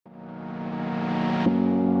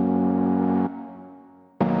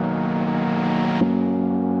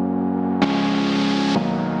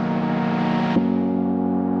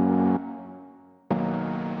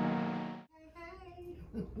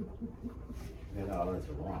Then all that's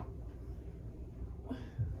wrong.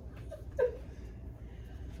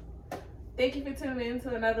 Thank you for tuning in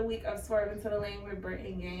to another week of Swerving to the Lane with Britt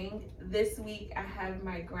and Gang. This week I have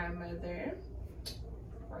my grandmother,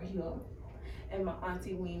 Raheel, and my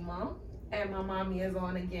auntie Weema, and my mommy is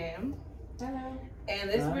on again. Hello. And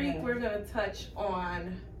this week we're going to touch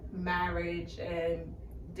on marriage and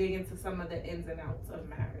dig into some of the ins and outs of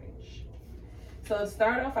marriage. So to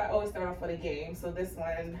start off, I always start off with a game. So this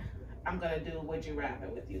one, I'm going to do Would You Rather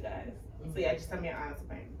with you guys. So yeah, just tell me your honest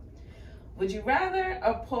opinion. Would you rather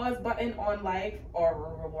a pause button on life or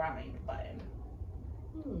a rewind button?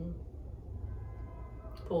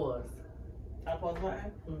 Pause. A pause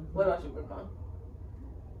button? Mm-hmm. What about you, Grandma?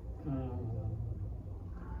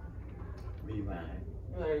 Rewind.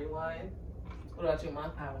 You want to rewind? What about you, Ma?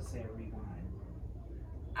 I would say rewind.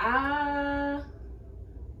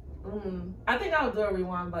 I think I would do a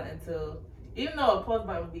rewind button too. Even though a pause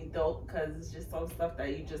button would be dope because it's just some stuff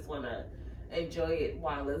that you just want to enjoy it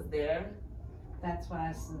while it's there. That's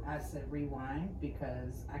why I said rewind,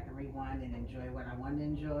 because I can rewind and enjoy what I want to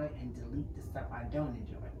enjoy and delete the stuff I don't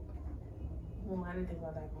enjoy. I didn't think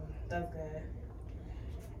about that one. That's good.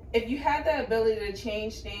 If you had the ability to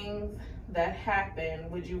change things that happen,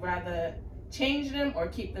 would you rather change them or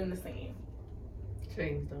keep them the same?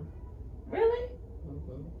 Change them. Really?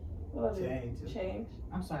 Mm-hmm. What would you Change. change?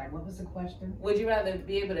 I'm sorry, what was the question? Would you rather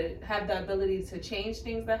be able to have the ability to change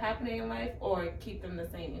things that happen in your life or keep them the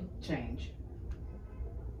same? Change.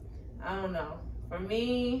 I don't know. For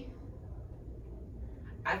me,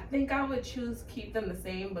 I think I would choose keep them the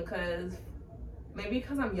same because maybe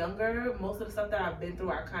because I'm younger, most of the stuff that I've been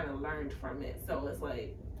through, I kind of learned from it. So it's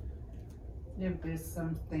like, There's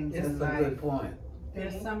some things That's a in good life. point.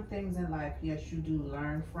 There's some things in life, yes, you do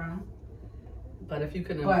learn from. But if you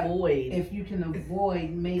can But avoid, If you can avoid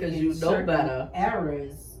making you know certain better,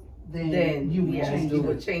 errors, then you would change you it.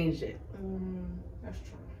 would change it. that's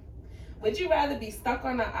true. Would you rather be stuck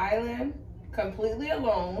on an island completely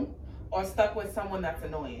alone or stuck with someone that's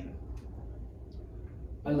annoying?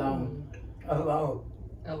 Alone. Alone.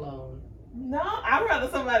 Alone. No, I'd rather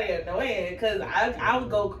somebody annoying because I would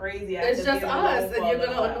go crazy. After It's just being alone us, for and a you're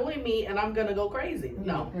little gonna while. annoy me, and I'm gonna go crazy.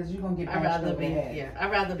 No, Because you're going to get I'd bashed rather over be. the head. Yeah, I'd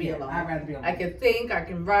rather be alone. I'd rather be alone. I can think, I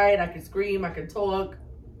can write, I can scream, I can talk.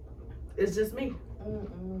 It's just me.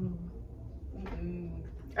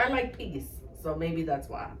 I like peace, so maybe that's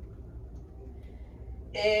why.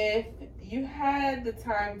 If you had the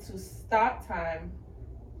time to stop time,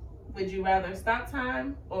 would you rather stop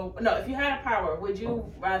time or no? If you had a power, would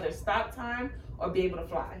you rather stop time or be able to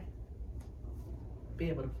fly? Be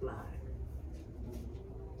able to fly.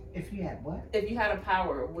 If you had what? If you had a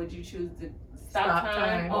power, would you choose to stop Stop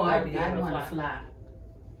time time or or be be I able to want fly? to fly.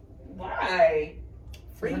 Why?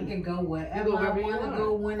 Free. I can go wherever Go I wherever you want to want.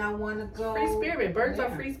 go, when I want to go. Free spirit. Birds are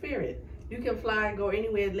Yeah. free spirit. You can fly and go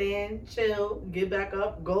anywhere, land, chill, get back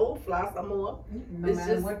up, go, fly some more. No It's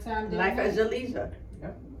matter just what time of Life day. at your leisure.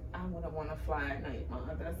 I wouldn't want to fly at night, Mom.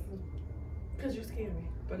 That's Cause you're scary.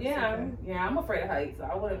 But it's yeah, okay. I'm afraid of heights, so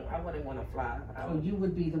I wouldn't want to fly. So you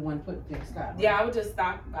would be the one putting things stop. Yeah, I would just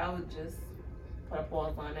stop. I would just put a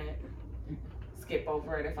pause on it, skip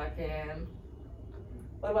over it if I can.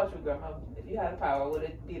 What about you, Grandma? If you had a power, would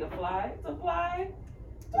it be to fly? To fly?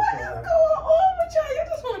 What is going on with y'all? You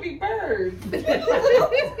just want to be birds.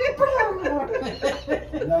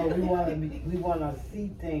 No, we want to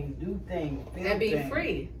see things, do things, feel And be things.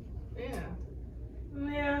 free. Yeah.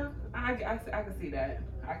 Yeah, I can see that.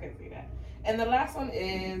 I can see that. And the last one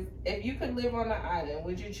is, if you could live on an island,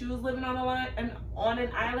 would you choose living on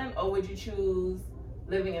an island, or would you choose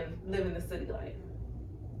living the city life?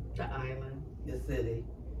 The island. The city.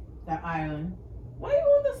 The island. Why you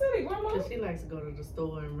want the city, Grandma? Cause she likes to go to the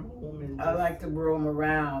store and roam and. I like to roam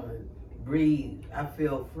around and breathe. I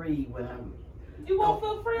feel free when I'm. You won't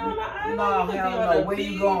feel free on the island? No, You could be hell on no. the Where you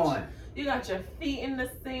beach. going? You got your feet in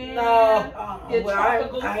the sand. No, Your well,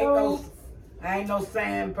 tropical fruits. I ain't no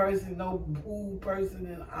sand person, no pool person,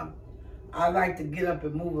 and I like to get up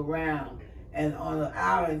and move around. And on an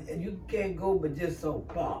island, and you can't go but just so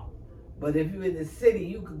far. But if you're in the city,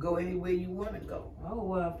 you could go anywhere you want to go. Oh,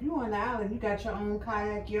 well, if you're on the island, you got your own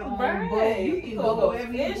kayak, your own Right. boat. You You can can go go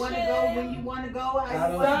wherever you want to go, fishing. when you want to go. I How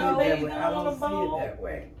don't you see want it to that go. way. I on a don't see boat. it that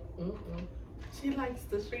way. Mm-mm. She likes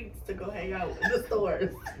the streets to go hang out in the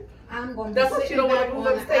stores. I'm going to That's be what she sitting don't wanna back move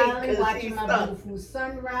on the upstate, island 'cause watching she's my stuck. beautiful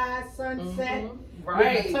sunrise, sunset, Mhm. with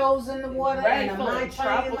Right. my toes in the water Right, and a full Mai of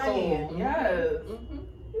Tai in my tropical. hand. Yes. Mhm.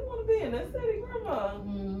 You want to be in the city, Grandma?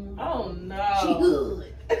 Mm. Oh no. She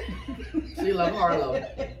hood. She love Harlem.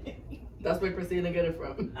 That's where Christina get it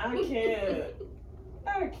from. I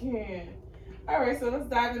can't. All right, so let's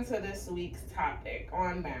dive into this week's topic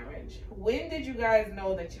on marriage. When did you guys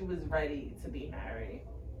know that you was ready to be married?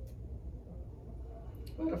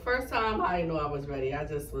 Well, the first time I didn't know I was ready. I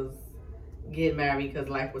just was getting married because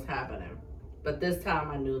life was happening. But this time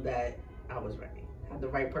I knew that I was ready. Had the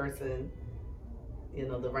right person,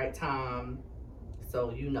 the right time.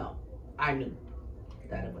 So I knew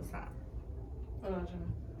that it was time. What about you?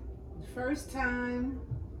 The first time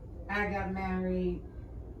I got married,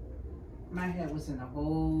 my head was in a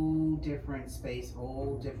whole different space,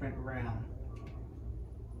 whole different realm.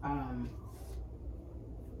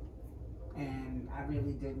 And I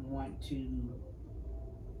really didn't want to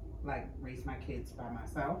raise my kids by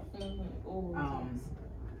myself. Mm-hmm. Ooh,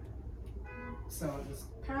 So it was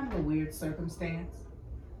kind of a weird circumstance.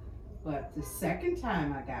 But the second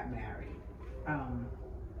time I got married,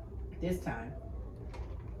 this time,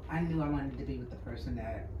 I knew I wanted to be with the person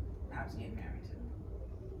that I was getting married to.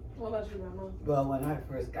 What about you, Grandma? Well, when I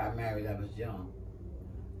first got married, I was young,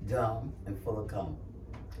 dumb, and full of cum.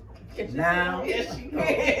 Now, Yes, you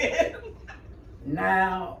can.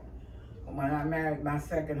 now, when I married my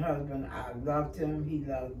second husband, I loved him. He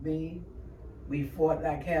loved me. We fought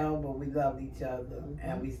like hell, but we loved each other,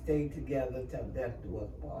 and we stayed together till death do us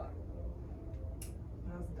part.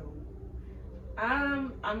 That's dope.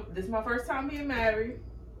 This is my first time being married,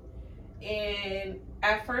 and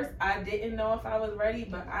at first I didn't know if I was ready,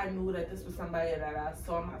 but I knew that this was somebody that I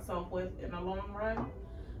saw myself with in the long run.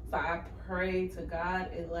 So I pray to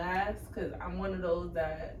God it lasts, because I'm one of those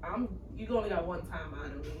that you only got one time out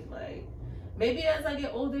of me. Like, maybe as I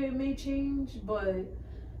get older it may change, but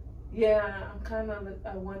yeah, I'm kind of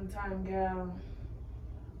a one-time gal.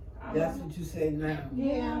 That's what you say now.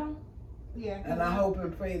 Yeah. Yeah. And I hope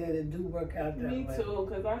and pray that it do work out that Me way. too,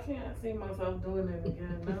 because I can't see myself doing it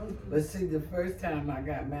again. No. But see, the first time I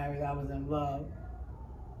got married, I was in love.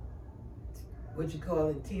 What you call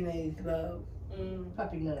it, teenage love.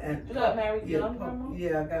 Puppy love. And You got married young, pup- Grandma?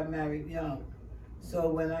 Yeah, I got married young. So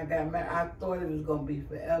when I got married, I thought it was gonna be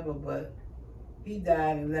forever, but he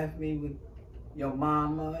died and left me with your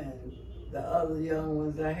mama and the other young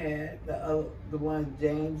ones I had, the ones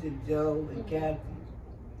James and Joe and Kathy.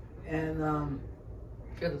 And I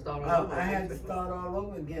had to start all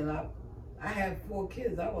over again. I had 4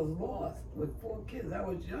 kids. I was lost with 4 kids. I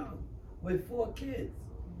was young with 4 kids.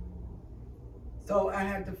 So I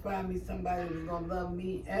had to find me somebody who was gonna love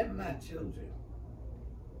me and my children.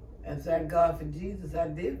 And thank God for Jesus, I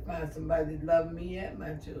did find somebody that loved me and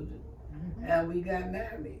my children. And we got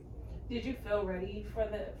married. Did you feel ready for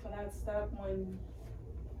that step when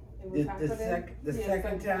it was happening? The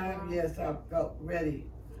second time, yes, I felt ready.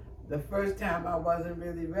 The first time I wasn't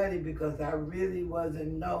really ready because I really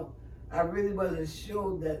wasn't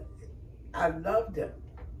sure that I loved him.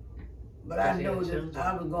 But I knew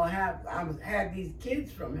that I had these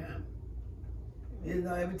kids from him.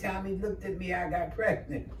 Every time he looked at me, I got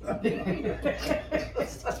pregnant.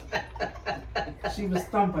 She was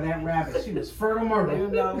thumping that rabbit. She was fertile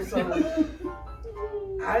murder. So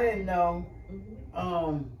I didn't know.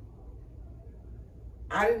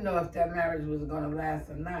 I didn't know if that marriage was gonna last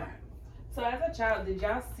or not. So as a child, did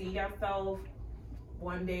y'all see yourself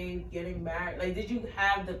one day getting married? Like, did you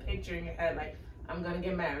have the picture in your head, like, I'm gonna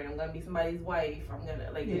get married, I'm gonna be somebody's wife,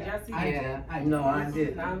 did y'all see it? No, I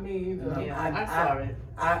didn't. Not me either. No, I saw it.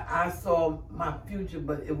 I saw my future,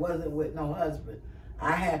 but it wasn't with no husband.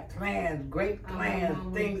 I had plans, great plans,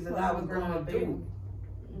 things that I was gonna do.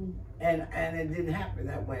 And it didn't happen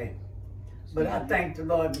that way. But I thank the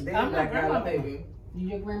Lord today. I'm my grandma baby. You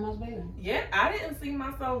your grandma's baby? Yeah, I didn't see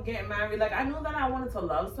myself getting married. Like, I knew that I wanted to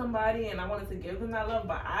love somebody and I wanted to give them that love,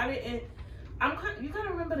 but I didn't. You gotta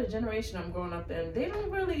remember the generation I'm growing up in. They don't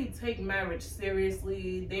really take marriage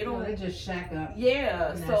seriously. They don't. They just shack up.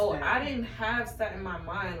 Yeah, And so that's that. I didn't have set in my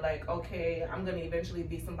mind, like, okay, I'm gonna eventually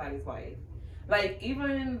be somebody's wife. Like,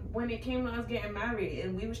 even when it came to us getting married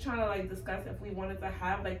and we was trying to, like, discuss if we wanted to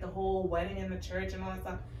have, like, the whole wedding in the church and all that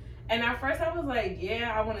stuff. And at first I was like,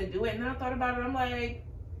 yeah, I want to do it. And then I thought about it. I'm like,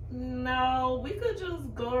 no, we could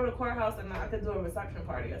just go to the courthouse and I could do a reception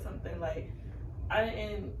party or something. Like, I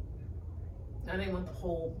didn't want the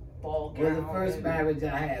whole ball gown. Well, the first marriage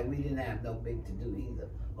I had, we didn't have no big to do either.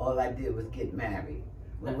 All I did was get married.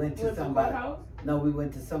 We went to somebody. No, we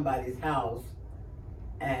went to somebody's house,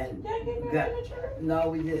 and Yeah, get married in the church. no,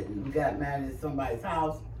 we didn't. We got married at somebody's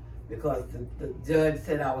house because the judge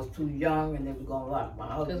said I was too young and they were gonna lock my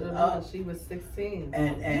husband up. She was 16. You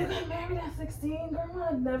And got married at 16, Grandma?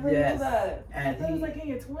 I never Yes. knew that. and That was like in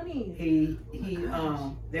your 20s.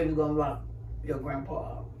 they were gonna lock your grandpa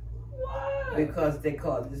up. What? Because they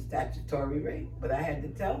called it statutory rape. But I had to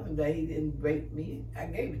tell him that he didn't rape me. I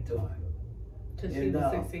gave it to him. Because You she was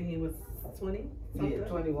know. 16, he was 20? Something? Yeah,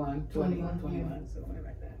 21, 21, somewhere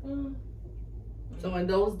like that. Mm. So in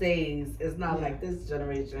those days, it's not Yeah. like this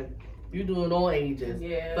generation. You doing all ages.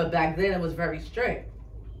 Yeah. But back then, it was very strict.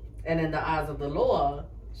 And in the eyes of the law,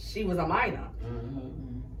 she was a minor.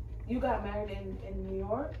 Mm-hmm. You got married in New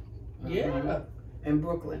York? Yeah. In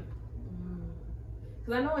Brooklyn.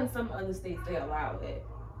 Because I know in some other states they allow it.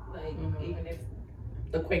 Like, Mhm. even if.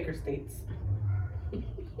 The Quaker states.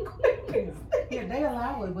 Yeah, they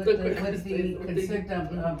allow it with The the, quick- with the consent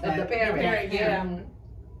of of that, the parent. that Yeah. parent.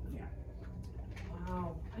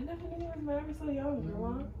 Wow. I never knew you was married so young,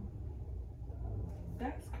 girl.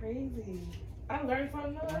 That's crazy. I learned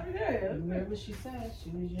something new every day. Remember she said she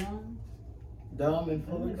was young. Dumb and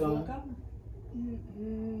full of gum.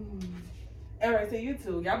 All right, so you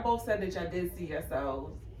two, y'all both said that y'all did see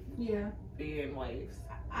yourselves Yeah. being wives.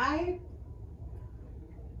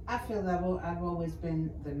 I feel that I've always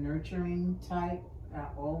been the nurturing type. I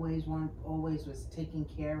always was taking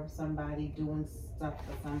care of somebody, doing stuff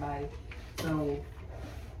for somebody. So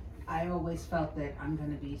I always felt that I'm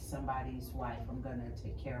gonna be somebody's wife. I'm gonna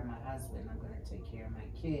take care of my husband. I'm gonna take care of my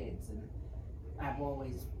kids, and I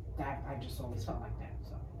just always felt like that.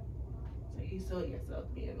 So So you saw yourself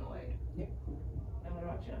being a wife. Yeah. And what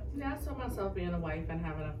about you? Yeah, I saw myself being a wife and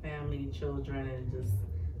having a family, children, and just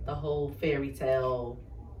the whole fairy tale,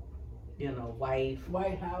 wife,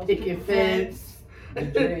 White House. picket fence. The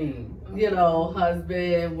dream.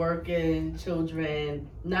 Husband, working, children,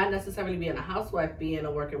 not necessarily being a housewife, being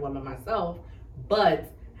a working woman myself,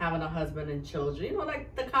 but having a husband and children,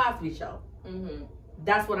 like the Cosby Show. Mm-hmm.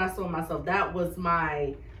 That's what I saw myself. That was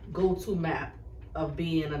my go-to map of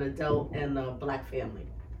being an adult in a black family.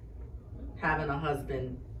 Having a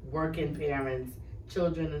husband, working parents,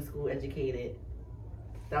 children in school, educated.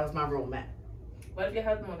 That was my roadmap. What if your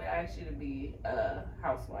husband would ask you to be a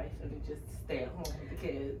housewife and just stay at home with the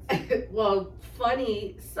kids? Well,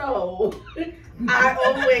 funny. So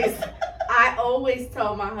I always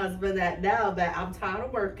tell my husband that now that I'm tired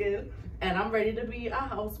of working and I'm ready to be a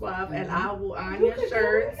housewife, and I will iron your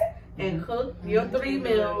shirts and cook your 3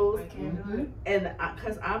 meals, I can't do it. and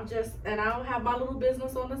because and I don't have my little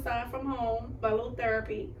business on the side from home, my little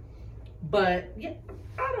therapy. But yeah,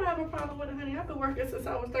 I don't have a problem with it, honey. I've been working since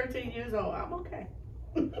I was 13 years old. I'm okay.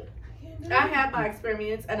 I have my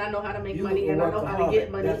experience, and I know how to make You money, a and I know how to get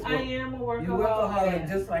workaholic. money. That's I am a You workaholic. workaholic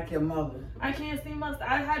just like your mother. I can't see myself.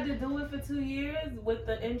 I had to do it for 2 years with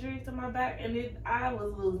the injury to my back, and I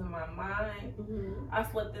was losing my mind. Mhm. I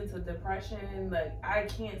slipped into depression. Like, I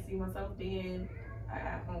can't see myself being an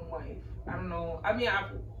at-home wife. I don't know. I mean,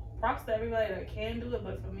 props to everybody that can do it,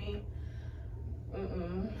 but for me,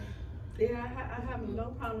 Yeah, I have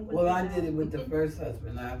no problem with Well, that. I did it with the first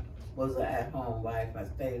husband. I was an at-home wife. I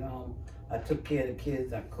stayed home. I took care of the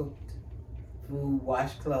kids. I cooked food,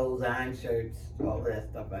 washed clothes, ironed shirts, all that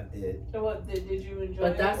stuff I did. So what did you enjoy?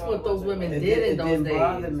 But that's it, or what those was it- women It did in it those didn't days.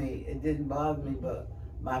 bother me. It didn't bother me, but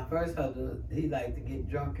my first husband, he liked to get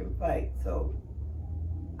drunk and fight. So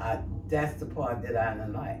that's the part that I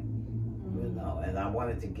didn't like, and I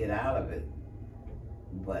wanted to get out of it.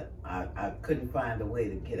 But I couldn't find a way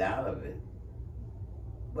to get out of it.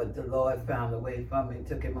 But the Lord found a way for me,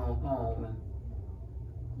 took him on home,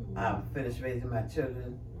 and I finished raising my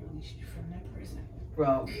children released you from that prison.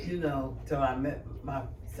 from, till I met my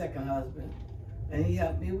second husband, and he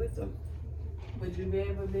helped me with them. Would you be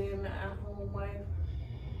able to be an at-home wife?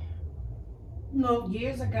 No.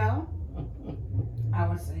 Years ago, I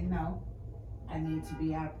would say no. I need to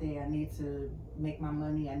be out there. I need to make my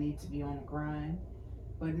money. I need to be on the grind.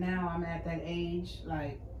 But now I'm at that age,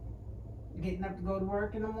 like getting up to go to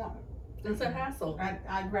work in the morning. It's a hassle.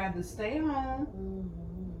 I'd rather stay home,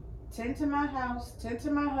 tend to my house, tend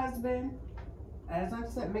to my husband. As I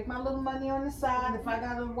said, make my little money on the side. If I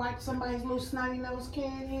gotta wipe somebody's little snotty nose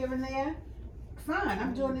can here and there, fine.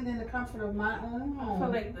 I'm doing it in the comfort of my own I feel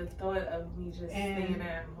home. like the thought of me just And staying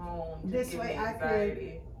at home just this gives way me I could-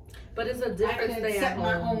 anxiety. But it's a I different can stay set at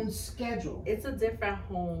my home. own schedule. It's a different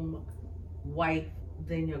home wife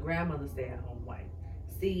than your grandmother's stay at home wife.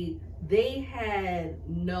 See, they had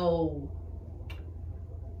no,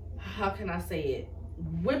 how can I say it?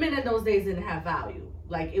 Women in those days didn't have value.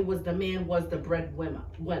 Like, it was the man was the breadwinner.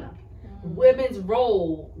 Women's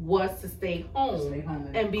role was to stay home. Stay home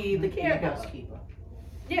and be the caregiver. housekeeper.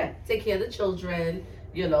 Yeah, take care of the children,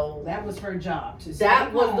 That was her job. To That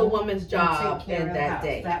stay was the home woman's and job take care in of the that house.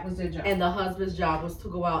 day. That was their job. And the husband's job was to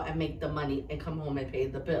go out and make the money and come home and pay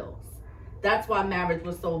the bills. That's why marriage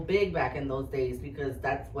was so big back in those days, because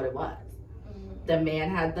that's what it was. The man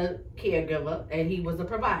had the caregiver and he was the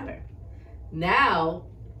provider. Now,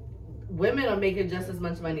 women are making just as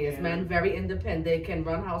much money as men, very independent, can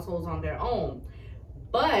run households on their own.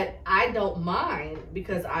 But I don't mind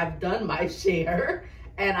because I've done my share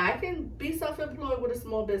and I can be self-employed with a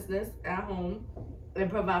small business at home and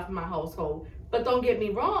provide for my household. But don't get me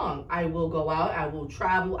wrong, I will go out, I will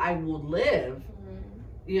travel, I will live.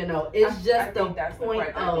 You know, it's I just think the that's the point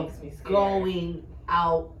part that of makes me scared. going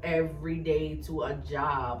out every day to a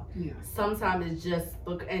job. Yeah. Sometimes it's just,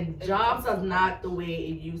 and It's jobs just are not the way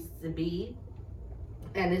it used to be.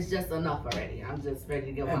 And it's just enough already. I'm just ready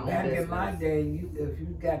to get my And own back business. in my day, if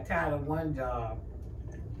you got tired of one job,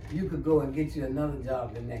 you could go and get you another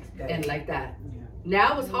job the next day. And like that. Yeah.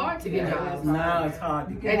 Now it's hard to get Yeah, jobs. now it's hard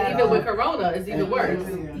to get And jobs. even with Corona, it's even And worse.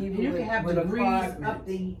 even You with- can have with degrees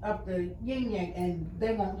apartments. up the yin yang, and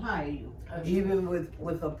they won't hire you. Even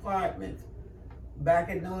with apartments, back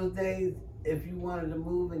in those days, if you wanted to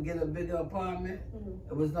move and get a bigger apartment,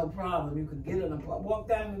 it was no problem. You could get an apartment. Walk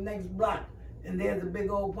down the next block, and there's a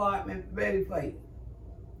big old apartment ready for you.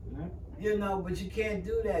 Right. You know, but you can't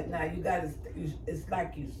do that now. You gotta. It's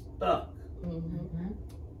like you stuck. Mm-hmm.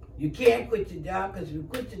 You can't quit your job because if you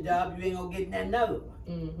quit your job, you ain't gonna get another one.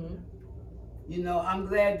 Mm-hmm. You know, I'm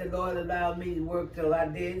glad the Lord allowed me to work till I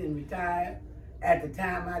did and retire. At the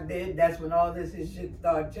time I did, that's when all this shit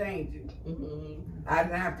started changing. Mm-hmm. I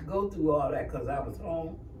didn't have to go through all that because I was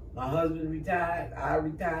home. My husband retired, I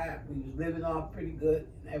retired. We was living off pretty good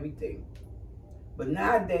and everything. But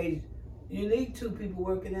nowadays, you need two people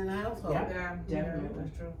working in the household. Yeah, Definitely.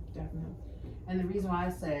 that's true. Definitely. And the reason why I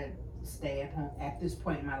said stay at home at this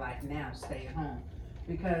point in my life now, stay at home,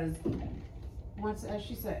 because once, as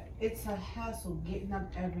she said, it's a hassle getting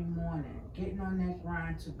up every morning, getting on that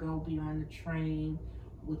grind to go be on the train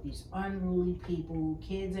with these unruly people.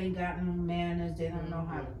 Kids ain't got no manners. They don't know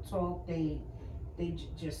how to talk. They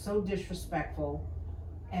just so disrespectful.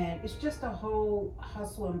 And it's just a whole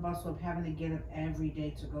hustle and bustle of having to get up every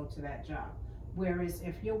day to go to that job. Whereas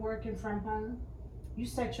if you're working from home, you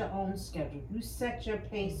set your own schedule. You set your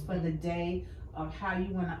pace for the day of how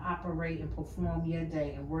you want to operate and perform your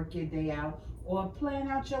day and work your day out, or plan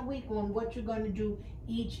out your week on what you're going to do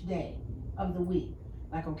each day of the week.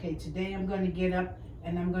 Like, okay, today I'm going to get up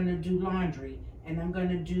and I'm going to do laundry, and I'm going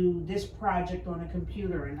to do this project on a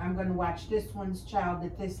computer, and I'm going to watch this one's child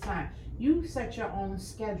at this time. You set your own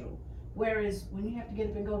schedule. Whereas when you have to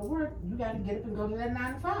get up and go to work, you got to get up and go to that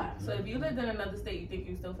 9 to 5. So if you lived in another state, you think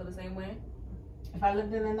you still feel the same way? If I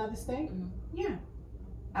lived in another state, Mhm. yeah.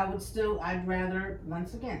 I'd rather,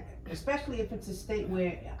 once again, especially if it's a state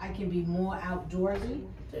where I can be more outdoorsy,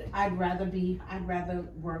 I'd rather be a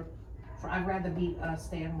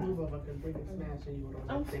stay at home. Move over, because they can smash and you I'm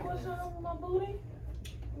don't think what's wrong with my booty?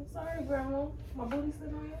 I'm sorry, Grandma. My booty's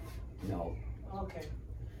sitting on you? No, Okay.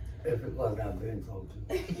 if it was, I've been told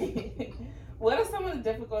to. What are some of the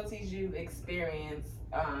difficulties you've experienced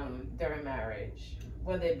during marriage?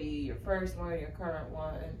 Whether it be your first one, your current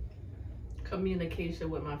one? communication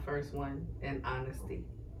with my first one and honesty.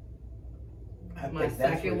 I My think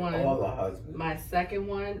that's second with one- all the husbands. My second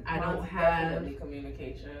one, I don't Mine's have. definitely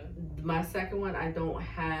communication. My second one, I don't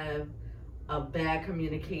have a bad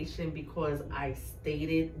communication because I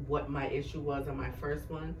stated what my issue was on my first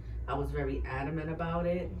one. I was very adamant about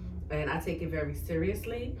it, and I take it very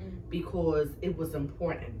seriously because it was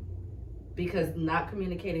important. Because not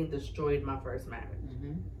communicating destroyed my first marriage,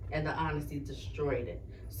 and the honesty destroyed it.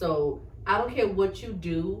 So I don't care what you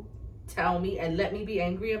do, tell me and let me be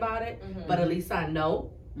angry about it, but at least I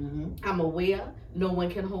know. I'm aware. No one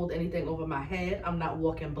can hold anything over my head. I'm not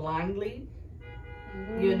walking blindly.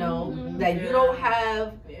 You know, that you don't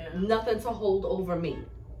have nothing to hold over me.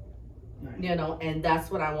 Right. You know, and that's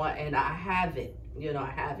what I want, and I have it. You know,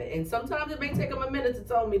 I have it. And sometimes it may take him a minute to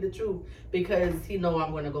tell me the truth because he know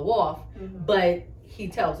I'm going to go off, but he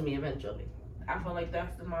tells me eventually. I feel like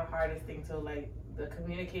that's my hardest thing too. Like the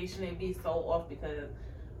communication, it be so off because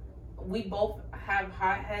we both have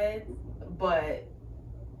hot heads, but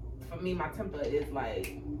for me, my temper is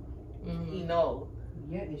like, he knows.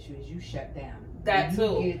 Your issue is you shut down. That When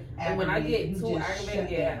you too. get And when I aggravated, get you too just aggravated,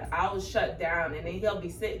 shut yeah, down. I was shut down, and then he'll be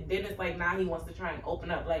sitting. Then it's like now he wants to try and open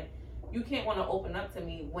up. Like you can't want to open up to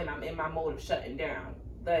me when I'm in my mode of shutting down.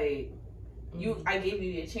 Like I gave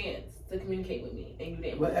you your chance to communicate with me, and you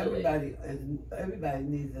didn't. Well, want to do it. everybody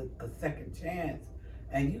needs a second chance,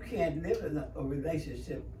 and you can't live in a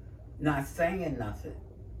relationship not saying nothing.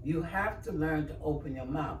 You have to learn to open your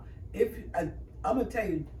mouth. I'm gonna tell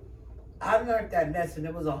you, I learned that lesson.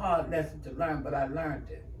 It was a hard lesson to learn, but I learned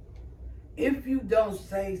it. If you don't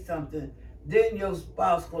say something, then your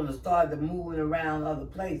spouse gonna start to moving around other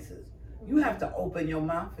places. You have to open your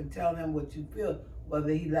mouth and tell him what you feel, whether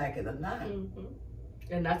he like it or not.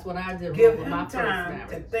 And that's what I did Give wrong with my him first time marriage.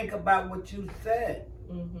 to think about what you said.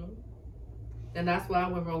 And that's why I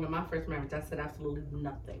went wrong in my first marriage. I said absolutely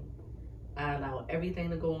nothing. I allowed everything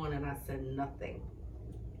to go on and I said nothing.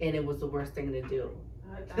 And it was the worst thing to do.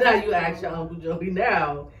 Now you ask your Uncle Joey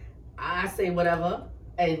now, I say whatever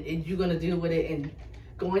and you're going to deal with it and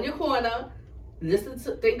go in your corner,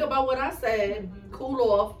 think about what I said, cool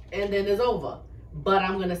off, and then it's over. But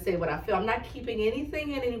I'm going to say what I feel. I'm not keeping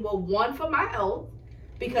anything in anymore. One, for my health,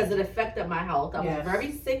 because it affected my health. I was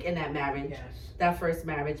very sick in that marriage, that first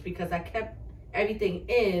marriage, because I kept everything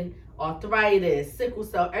in, arthritis, sickle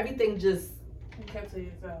cell, everything just, You kept to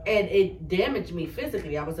yourself. and it damaged me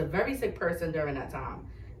physically. I was a very sick person during that time.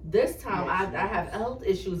 This time, I have health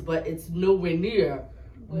issues, but it's nowhere near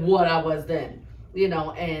what I was then. You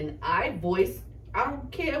know, and I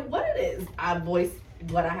don't care what it is, I voice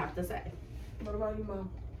what I have to say. What about you, Mom?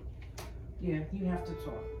 Yeah, you have to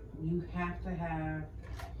talk. You have to have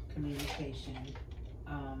communication.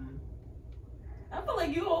 I feel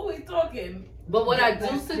like you always talking. But what I do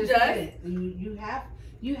That's just suggest, it.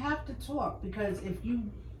 You have to talk, because if you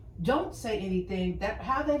don't say anything, that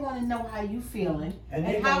how they gonna know how you feeling, And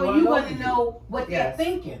and they how gonna are you run gonna over know what they're Yes.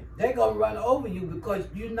 thinking? They're gonna run over you because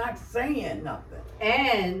you're not saying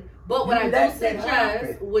nothing. but what You I do let that suggest,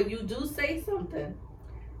 happen. when you do say something,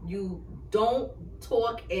 you don't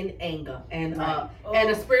talk in anger. And and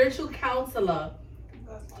a spiritual counselor,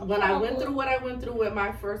 when I went through what I went through with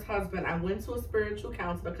my first husband, I went to a spiritual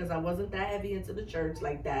counselor because I wasn't that heavy into the church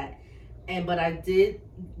like that. But I did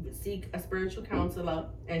seek a spiritual counselor,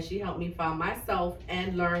 and she helped me find myself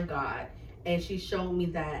and learn God. And she showed me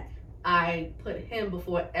that I put him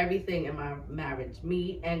before everything in my marriage,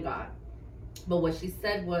 me and God. But what she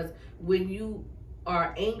said was, when you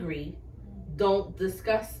are angry, don't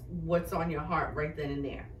discuss what's on your heart right then and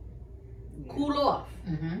there. Yeah. Cool off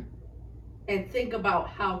Mm-hmm. and think about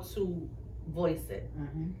how to voice it.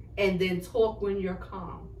 Mm-hmm. And then talk when you're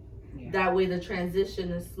calm. Yeah. That way the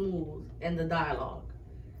transition is smooth in the dialogue.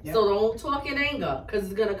 Yep. So don't talk in anger, because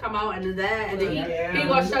it's gonna come out and then and then Yeah. he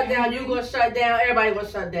gonna shut down, you gonna shut down, everybody gonna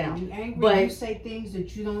shut down. When you angry, But- you say things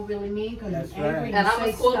that you don't really mean, because That's you're angry. right. And you I'm a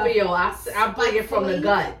say stuff- Scorpio. I bring it from the spitefully.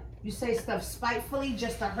 gut. You say stuff spitefully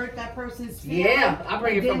just to hurt that person's feelings. Yeah, I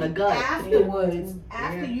bring it from the Then gut. Afterwards, Yeah.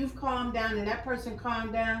 after you've calmed down and that person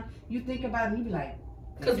calmed down, you think about it and you be like,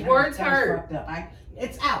 'Cause "Damn, words that was hurt." fucked up."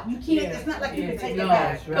 It's out. You can't. Yeah. It's not like you can take No, it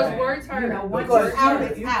back. That's because right. words hurt. You know, once Because it's out, you-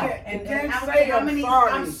 it's you out. can't- you And can't I don't say care how I'm many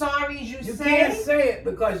sorry. I'm sorry's you You say. can't say it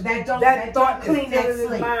because That that don't thought clean is that still in his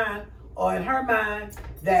slate. mind or in her mind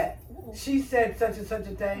that she said such and such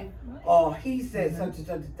a thing or he said such and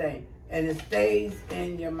such a thing, and it stays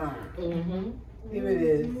in your mind. Mm-hmm. Here it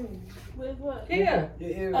is. With what? Here. Your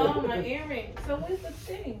earring. Oh, my earring. So where's the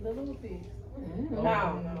thing? The little piece? Mm-hmm. I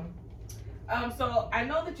don't know. So I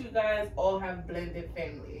know that you guys all have blended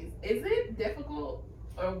families. Is it difficult,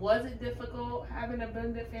 or was it difficult having a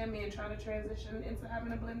blended family and trying to transition into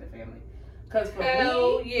having a blended family? Because for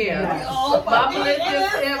Hell me, yeah. Yes. oh, My fucking- blended it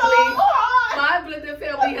is so family- hard. My blended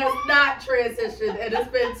family has not transitioned, and it's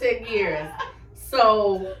been 10 years.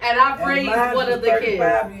 So, and I've And raised mine one was of the kids.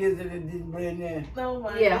 35 years and it didn't blend in. Oh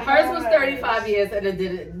my Yeah, hers was gosh. 35 years and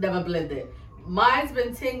it never blended. Mine's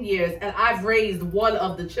been 10 years, and I've raised one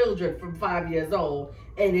of the children from 5 years old,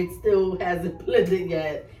 and it still hasn't blended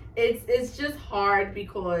yet. It's just hard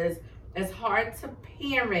because it's hard to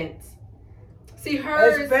parent. See,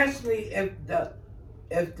 hers. Especially if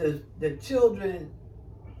the children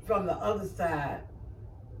from the other side,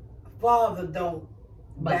 father don't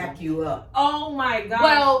back you up. Oh my gosh.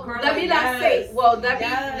 Well, girl, let me not yes. say. Well, let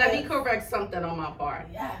Yes. me correct something on my part.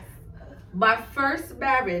 Yes. My first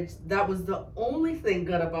marriage, that was the only thing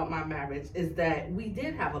good about my marriage, is that we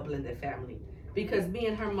did have a blended family, because me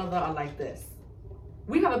and her mother are like this.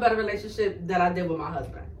 We have a better relationship than I did with my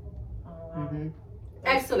husband. Mm-hmm.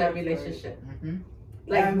 Excellent relationship. Mm-hmm.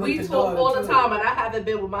 Like, And with we the talk all daughter, the too. time, and I haven't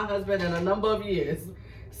been with my husband in a number of years.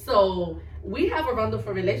 So we have a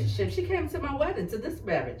wonderful relationship. She came to my wedding, to this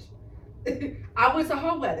marriage. I went to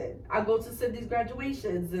her wedding. I go to Cindy's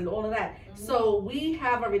graduations and all of that. So we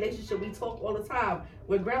have a relationship. We talk all the time.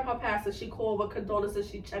 When Grandpa passes, she calls with condolences.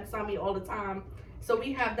 She checks on me all the time. So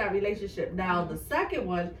we have that relationship. Now, the second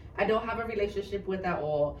one, I don't have a relationship with at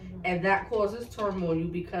all. And that causes turmoil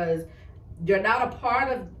because you're not a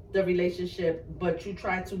part of the relationship, but you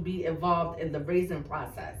try to be involved in the raising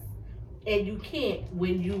process. And you can't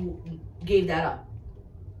when you gave that up.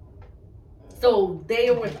 So they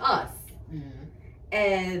are with us. Mm-hmm.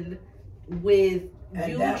 And with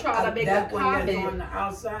And you that, trying to make a that one that's on comment. the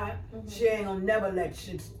outside, Mhm. she ain't gonna never let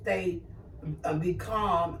shit stay, be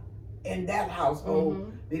calm in that household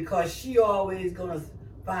Mhm. because she always gonna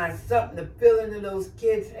find something to fill into those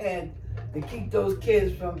kids' heads to keep those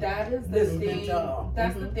kids from That is the listening thing. to all.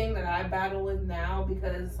 That's the thing that I battle with now,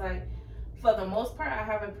 because like, for the most part, I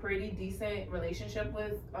have a pretty decent relationship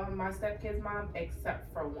with my stepkid's mom,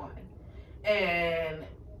 except for one, and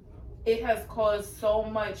it has caused so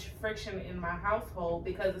much friction in my household,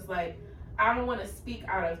 because it's like, I don't want to speak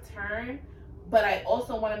out of turn, but I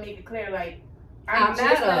also want to make it clear, like, I'm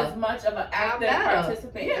just as much of an active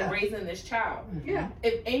participant in raising this child. Yeah.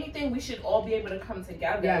 If anything, we should all be able to come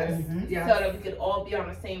together Yes. so that we could all be on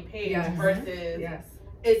the same page versus Yes.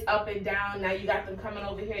 it's up and down. Now you got them coming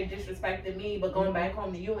over here disrespecting me, but going back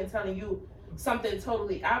home to you and telling you something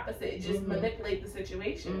totally opposite. Just manipulate the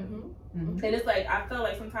situation. And it's like, I feel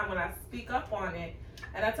like sometimes when I speak up on it,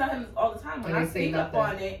 and I tell him all the time, when I speak up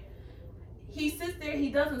on it, he sits there, he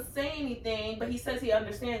doesn't say anything, but he says he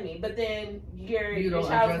understands me. But then your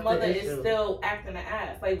child's mother is still acting an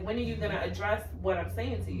ass. Like, when are you gonna address what I'm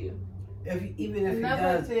saying to you? Even if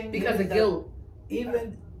Another he does, thing, Because of guilt.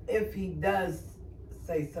 even if he does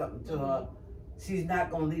say something to her, she's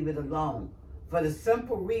not gonna leave it alone for the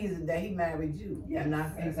simple reason that he married you. Yes, and not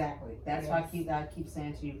her. exactly. That's why I keep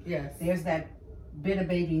saying to you, Yes. there's that bitter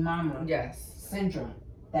baby mama Yes. syndrome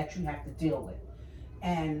that you have to deal with.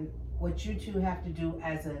 And what you two have to do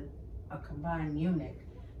as a combined unit,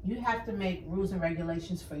 you have to make rules and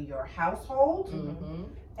regulations for your household.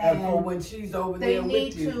 And for when she's over they there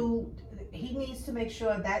need with you. to, he needs to make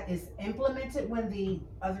sure that is implemented when the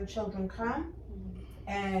other children come.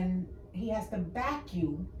 And he has to back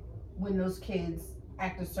you when those kids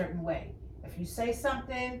act a certain way. If you say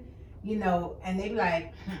something, and they be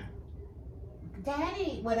like,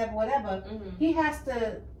 Daddy, whatever, he has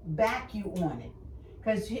to back you on it.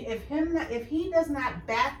 Because if he does not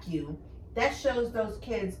back you, that shows those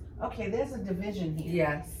kids, okay, there's a division here.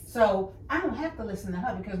 Yes. So I don't have to listen to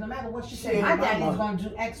her, because no matter what she says, my ain't my daddy's mama. going to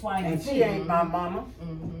do X, Y, and And Z. she ain't my mama.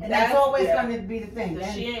 And that's always yeah. going to be the thing.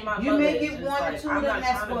 If she ain't my You mother, may it's get just one or like, two I'm of them not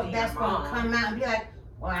that's trying to going be to your mom. come out and be like,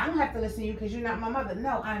 well, I don't have to listen to you because you're not my mother.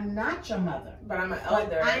 No, I'm not your mother. But I'm an But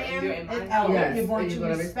elder. I and am you're in my an house. elder. Yes, You're going and to you're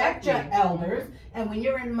gonna respect respect your me. elders. And when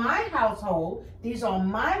you're in my household, these are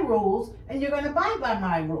my rules, and you're going to abide by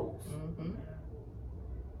my rules.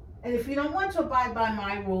 And if you don't want to abide by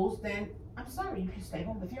my rules, then I'm sorry, you can stay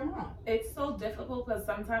home with your mom. It's so difficult because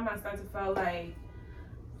sometimes I start to feel like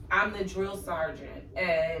I'm the drill sergeant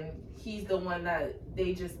and he's the one that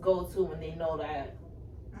they just go to when they know that,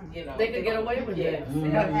 They could get away with it.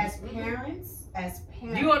 Mhm. But as parents,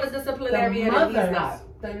 You are the disciplinarian and he's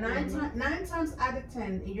not. the nine times out of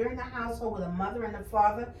 10, you're in a household with a mother and a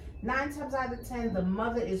father. 9 times out of 10, the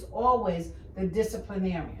mother is always the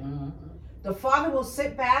disciplinarian. The father will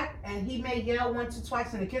sit back and he may yell once or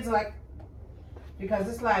twice, and the kids are like, because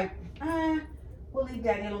it's like, we'll leave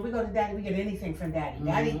daddy alone. We go to daddy, we get anything from daddy.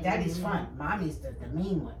 Daddy's fun. Mommy's the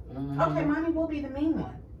mean one. Okay, mommy will be the mean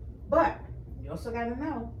one. But you also gotta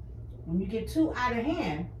know, when you get too out of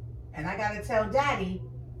hand, and I gotta tell daddy,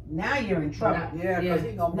 now you're in trouble. Yeah, because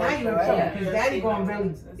he gonna Now bust you're your in trouble, ass. because daddy gonna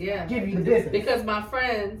really Yeah. give you the business. Because my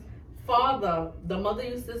friend's father, the mother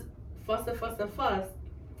used to fuss,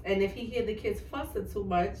 and if he hear the kids fussing too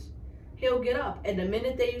much, he'll get up. And the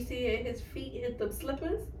minute you see his feet hit them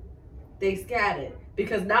slippers, they scattered.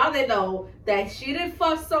 Because now they know that she didn't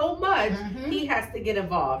fuss so much, he has to get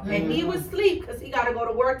involved. And he would sleep because he got to go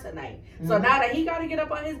to work tonight. So now that he got to get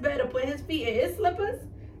up on his bed and put his feet in his slippers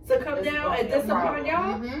to come down and discipline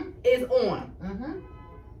y'all, is on.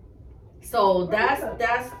 So that's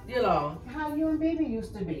how you and baby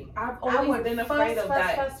used to be. I've I always would been afraid of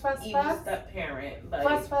that fuss, evil step parent.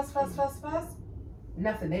 Like, fuss.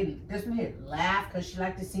 Nothing. This one here laugh because she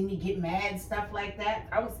like to see me get mad, stuff like that.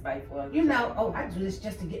 I was spiteful. I do this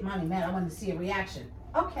just to get mommy mad. I want to see a reaction.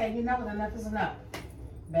 Okay, you know what? Enough is enough,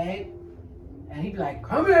 babe. And he'd be like,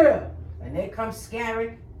 "Come here," and they come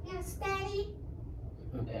scaring. Yes, daddy.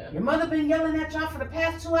 Yeah. Your mother been yelling at y'all for the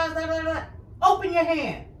past 2 hours. Blah, blah, blah. Open your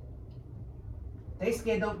hand. They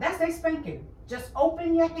scared. That's they spanking. Just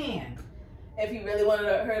open your hand. If he really wanted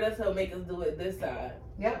to hurt us, he'll make us do it this side.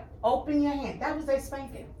 Yep. Open your hand. That was they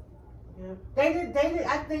spanking. Yeah. They did.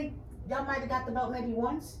 I think y'all might have got the belt maybe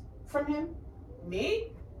once from him.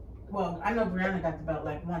 Me? Well, I know Brianna got the belt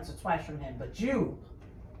like once or twice from him, but you,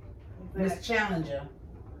 Miss Challenger,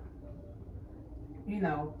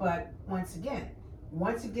 but once again,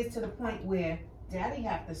 once it gets to the point where daddy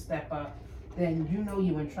have to step up, then you know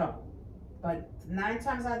you in trouble. But 9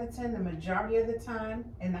 times out of 10, the majority of the time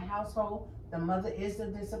in the household, the mother is the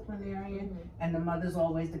disciplinarian, Mhm. and the mother's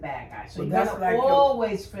always the bad guy. So But you that's gotta like your-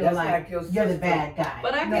 always feel that's like, like your you're the sister. bad guy.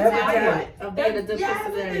 But I no get matter Every what. tired of being a Yes,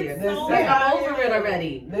 disciplinarian. it's so Like, I'm bad. over it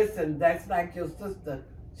already. Listen, that's like your sister.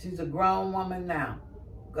 She's a grown woman now.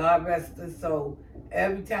 God rest her soul.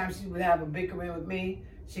 Every time she would have a bickering with me,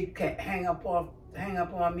 she could hang up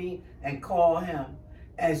on me and call him,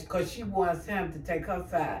 and because she wants him to take her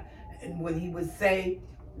side. And when he would say,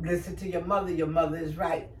 "Listen to your mother is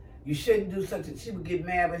right. You shouldn't do such a," she would get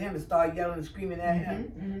mad with him and start yelling and screaming at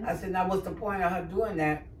him. Mhm, I said, "Now what's the point of her doing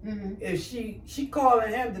that? mhm, If she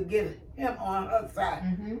calling him to get him on her side,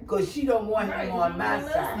 mhm, because she don't want Right, him on you my don't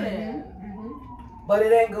side." listen. mhm, But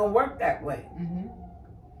it ain't gonna work that way. mhm,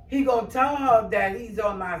 He gonna tell her that he's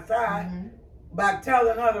on my side mhm. by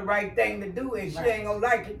telling her the right thing to do, and she Right. ain't gonna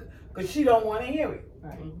like it because she don't want to hear it.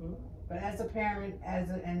 Mhm. But as a parent,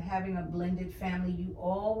 and having a blended family, you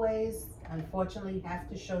always, unfortunately, have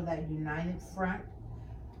to show that united front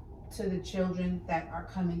to the children that are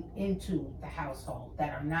coming into the household,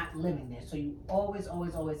 that are not living there. So you always,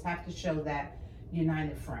 always, always have to show that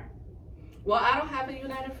united front. Well, I don't have a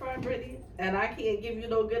united front, Brittany, and I can't give you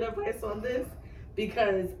no good advice on this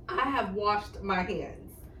because I have washed my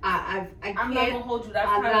hands. I I'm not can't gonna hold you. That's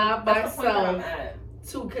allow kind of that's the point that I'm myself at.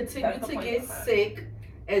 to continue That's the to point get I'm at. sick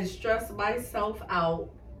and stress myself out.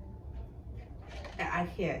 I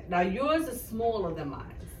can't. Now yours is smaller than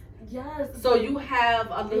mine, Yes. so you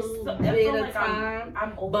have a It's little so- I bit feel of like time.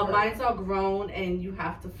 I'm over But it. mine's are grown and you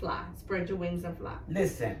have to fly. Spread your wings and fly.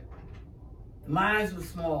 Listen, mine was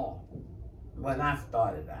small when I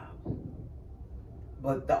started out,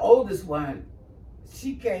 but the oldest one,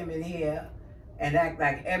 she came in here and act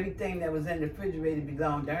like everything that was in the refrigerator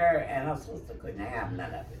belonged to her, and her sister couldn't have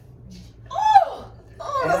none of it. Oh,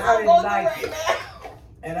 And that's I what didn't I'm like going through right now.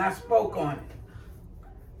 And I spoke on it.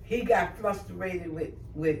 He got frustrated with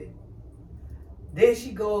it. Then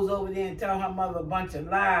she goes over there and tell her mother a bunch of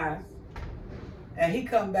lies, and he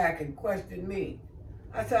come back and question me.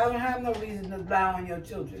 I said, I don't have no reason to lie on your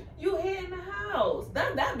children. You here in the house.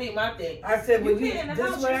 That be my thing. I said, You well, here in the this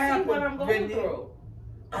house. is You what see happened, what I'm going Brittany. through.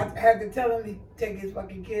 I had to tell him to take his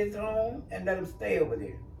fucking kids home and let them stay over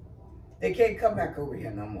there. They can't come back over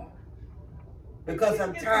here no more. Because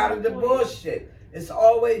I'm tired of the bullshit. It's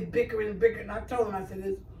always bickering. I told him, I said,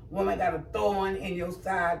 this woman got a thorn in your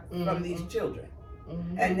side from these children.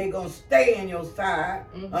 Mm-hmm. And they gonna stay in your side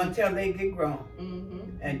Mhm. until they get grown.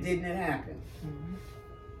 Mm-hmm. And didn't it happen?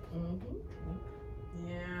 Mm-hmm.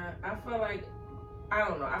 Yeah, I feel like I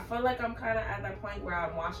don't know. I feel like I'm kind of at that point where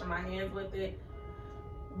I'm washing my hands with it,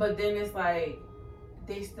 but then it's like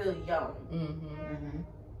they still young, Mm-hmm.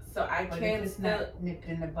 so I But can't if it's still. not nipped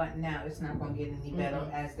in the butt now, it's not going to get any better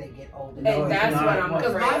as they get older. And No, it's that's not. what I'm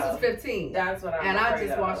Because afraid mine of. was 15. That's what I'm And I afraid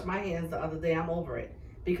just of. washed my hands the other day. I'm over it.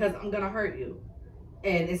 Because I'm going to hurt you.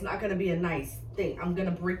 And it's not going to be a nice thing. I'm going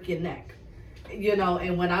to break your neck. You know,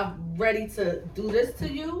 and when I'm ready to do this to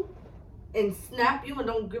you and snap you and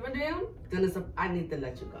don't give a damn, then I need to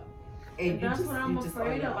let you go. And that's what I'm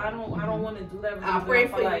afraid of. I don't want to do that. I'll pray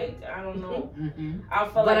because for I you. feel like I don't know. Mm-hmm. I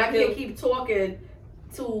feel But like I can't keep talking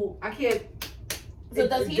I can't. So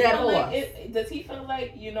does he dead feel like horse. does he feel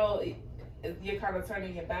like you're kind of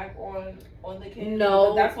turning your back on the kid?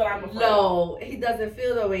 No, Because that's what I'm afraid of. No, he doesn't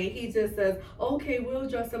feel that way. He just says, "Okay, we'll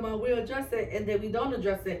address it, we'll address it," and then we don't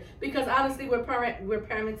address it because honestly, we're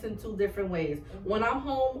parents in two different ways. When I'm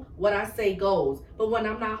home, what I say goes, but when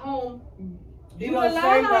I'm not home, He you don't in say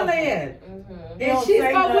la la nothing. land. Mm-hmm. He And don't she's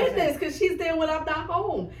say my nothing. witness because she's there when I'm not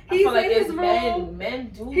home. I He's feel like in his it's room. Men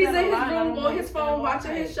do He's in that a his lot. I room don't on his phone understand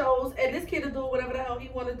watching why. his shows, and this kid is doing whatever the hell he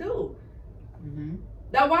want to do. Mm-hmm.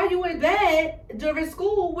 Now, while you in bed during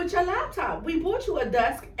school with your laptop, we bought you a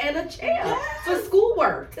desk and a chair for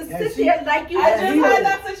schoolwork to And sit she- there like you. I And just he had was-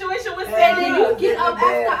 that situation with and And Sarah. then he you was get in up the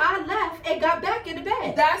bed. after I left and got back in the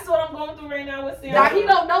bed. That's what I'm going through right now with Sarah. Now he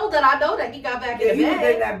don't know that I know that he got back Yeah, in he the was in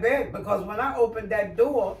bed. that bed because when I opened that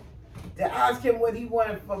door to ask him what he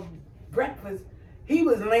wanted for breakfast, he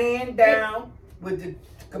was laying down with the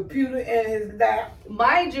computer in his lap.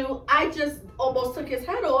 Mind you, I just almost took his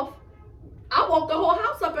head off. I woke the whole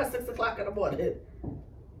house up at 6 o'clock in the morning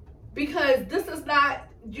because this is not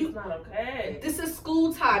It's you. not okay. This is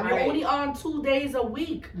school time. You're Right. only on 2 days a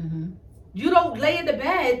week. Mm-hmm. You don't lay in the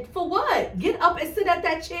bed for what? Get up and sit at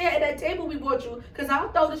that chair and that table we bought you, cause I'll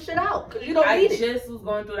throw the shit out, cause you don't I need it. just was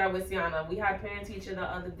going through that with Sienna. We had parent teacher the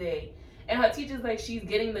other day, and her teacher's like she's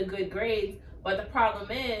getting the good grades, but the problem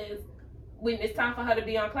is when it's time for her to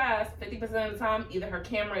be on class, 50% of the time either her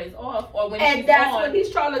camera is off or when And she's that's on. what he's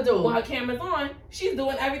trying to do. When her camera's on, she's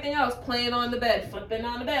doing everything else, playing on the bed, flipping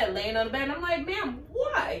on the bed, laying on the bed. And I'm like, ma'am,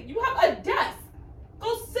 why? You have a desk.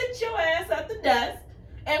 Go sit your ass at the desk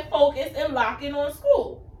and focus and lock in on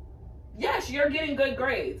school. Yes, you're getting good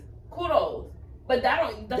grades. Kudos. But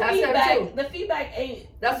That's him too. the feedback ain't,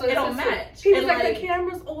 That's what it don't said too. match. He was And like, the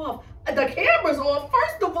camera's off. The camera's off.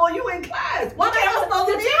 First of all, you in class. Why the hell camera's the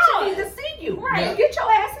supposed to be teacher on? need to see you? Right. Get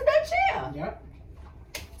your ass in that chair. Yep.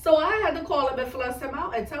 So I had to call him and flush him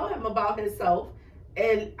out and tell him about himself.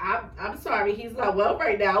 And I'm sorry, he's not well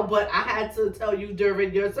right now, but I had to tell you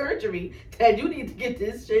during your surgery that you need to get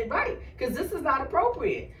this shit right. Because this is not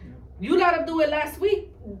appropriate. You let him do it last week,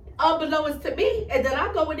 unbeknownst to me, and then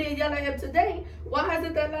I go in there and yell at him today. Why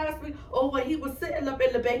hasn't that last week? Oh, when he was sitting up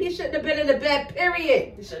in the bed. He shouldn't have been in the bed,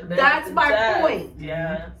 period. You should've been That's at the my desk. point.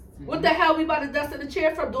 Yeah. What the hell we about to dust in the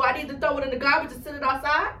chair from? Do I need to throw it in the garbage and sit it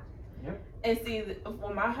outside? And see,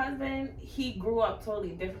 for my husband, he grew up totally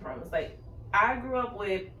different from us. Like, I grew up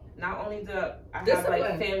with, not only do I have like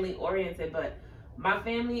Discipline. family oriented, but my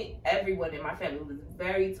family, everyone in my family was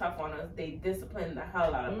very tough on us. They disciplined the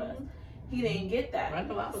hell out of us. He didn't get that. I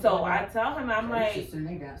know I was So doing I that. tell him, I'm like,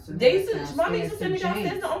 they used to, mommy used to send me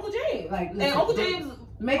downstairs to Uncle James. Like, And listen, Uncle James,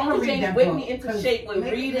 Make her Uncle read James that whipped book. me into 'Cause shape with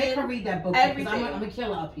make reading, her read that book. Because everything. I'm gonna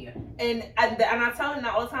kill her up here. and I tell him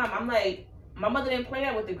that all the time. I'm like, my mother didn't play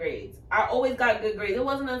that with the grades. I always got good grades. It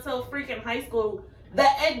wasn't until freaking high school,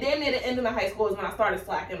 damn near the end of the high school is when I started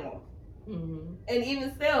slacking off. Mm-hmm. And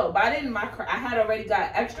even still, but I had already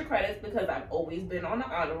got extra credits because I've always been on the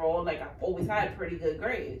honor roll. Like, I've always had pretty good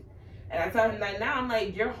grades. And I tell him that now, I'm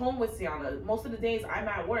like, you're home with Sienna. Most of the days I'm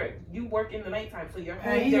at work. You work in the nighttime, so you're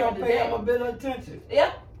home And he during don't the pay him a day. bit of attention.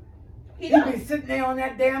 Yeah. He He does. be sitting there on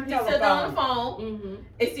that damn He sits on the telephone. phone. Mm-hmm.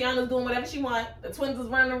 And Sienna's doing whatever she wants. The twins is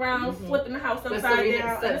running around, Mhm. flipping the house But upside Serena down.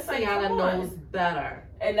 And said it's like, Sienna come on. knows better.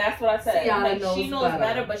 And that's what I said. Sienna Like, knows she knows better.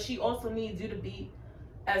 better, but she also needs you to be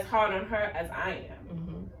as hard on her as I am.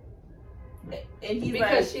 Mm-hmm. And he's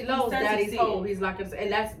Because like, she he knows says he daddy's see home. it. He's not gonna say,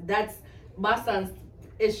 and that's my son's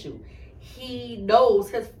issue. He knows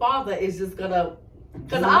his father is just gonna,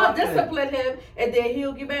 because I'll discipline him, and then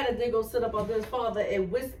he'll get mad, and then go sit up under his father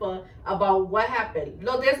and whisper about what happened.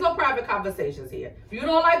 No, there's no private conversations here. If you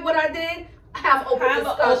don't like what I did, have open Have an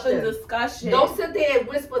discussion. open discussion. Don't sit there and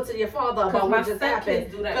whisper to your father about what just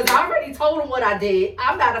happened. do that. Because I already told him what I did.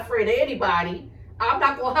 I'm not afraid of anybody. I'm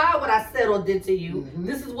not gonna hide what I said or did to you. Mhm.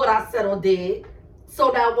 This is what I said or did.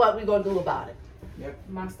 So now what we gonna do about it?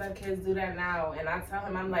 My stepkids do that now, and I tell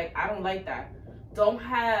him, I'm like, I don't like that. Don't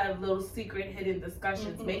have little secret hidden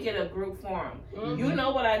discussions. Mhm. Make it a group forum. Mhm. You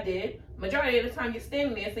know what I did. Majority of the time you're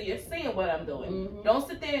standing there, so you're seeing what I'm doing. Mhm. Don't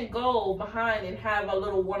sit there and go behind and have a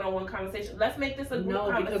little one-on-one conversation. Let's make this a group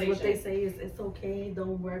No, conversation. because what they say is it's okay,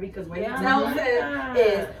 don't worry. Because what Yeah, he I tells like him that.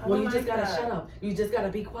 is, I well, don't you just like gotta that. shut up. You just gotta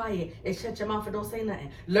be quiet and shut your mouth and don't say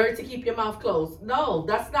nothing. Learn to keep your mouth closed. No,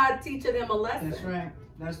 that's not teaching him a lesson. That's right.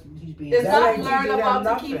 That's he's being. It's That not ain't learn teaching about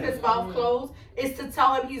them to keep nothing. his mouth closed. It's to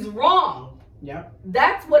tell him he's wrong. Yep.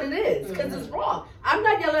 That's what it is, because it's wrong. I'm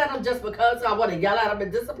not yelling at him just because I want to yell at him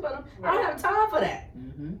and discipline him. I don't have time for that.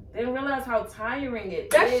 Mm-hmm. They don't realize how tiring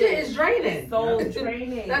it That is. shit is draining. It's so Yeah.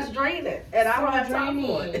 draining. That's draining, and I don't have time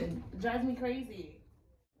for it. It drives me crazy.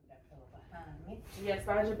 Yeah,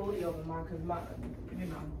 slide your booty over mine, cause my, you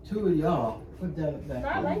know. Two of y'all. Put that back.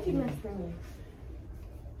 I like you next to me.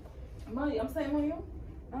 Molly, I'm saying on you.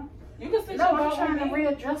 Huh? You can sit No, your I'm butt trying to with me.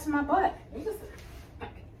 readjust my butt. You can sit.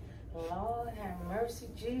 Lord have mercy,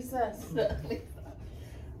 Jesus.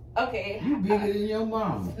 Okay. You bigger than your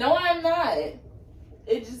mama. No, I'm not.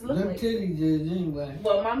 It just looks Them like. titties is anyway.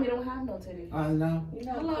 Well, mommy don't have no titties. I know. You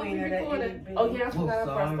know, Hello, queen we of that recording. itty bitty. Oh yeah, I Oh, forgot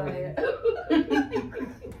I pressed on sorry. it.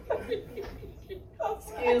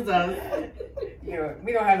 Excuse us. Yeah,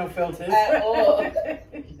 we don't have no filters. At all.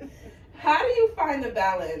 How do you find the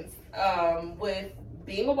balance with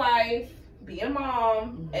being a wife, being a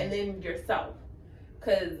mom, and then yourself?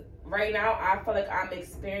 Because right now I feel like I'm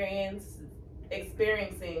experiencing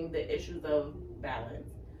the issues of balance.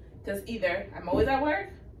 Because either I'm always at work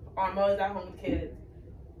or I'm always at home with kids.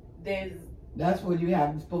 That's what you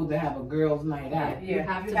have. You're supposed to have a girls' night out. Yeah, You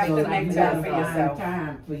have to you have So to you make gotta time for find yourself.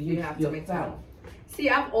 time for You have to make time. yourself. See,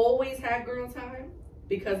 I've always had girl time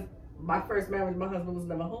because my first marriage, my husband was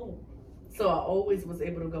never home. So I always was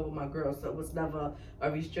able to go with my girls. So it was never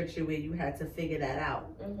a restriction where you had to figure that out.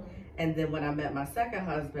 And then when I met my second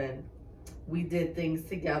husband, we did things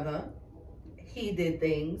together. He did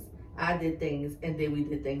things, I did things, and then we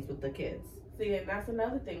did things with the kids. See, and that's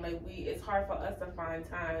another thing. Like it's hard for us to find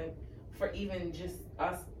time for even just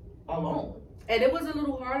us alone. And it was a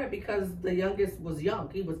little harder because the youngest was young.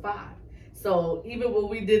 He was 5. So even when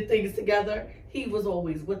we did things together, he was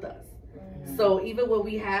always with us. So even when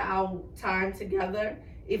we had our time together,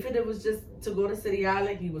 if it was just to go to City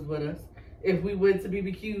Island, he was with us. If we went to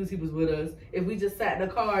BBQs, he was with us. If we just sat in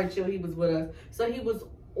the car and chill, he was with us. So he was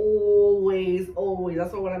always.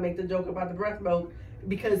 That's why when I make the joke about the breast milk,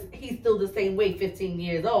 because he's still the same way, 15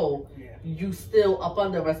 years old. Yeah. You still up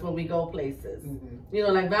under us when we go places. You know,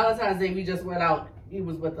 like Valentine's Day, we just went out. He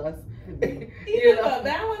was with us. You know,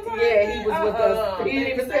 Valentine's yeah, he was with us. He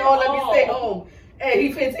didn't even say, "Oh, let me stay home." And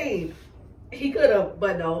he's 15. He could have,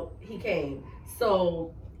 but no, he came.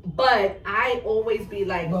 So, but I always be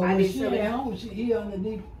like, But I when need she to. at home, he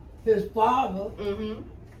underneath his father,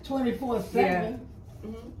 24/7.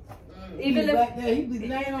 Even if, back there, he be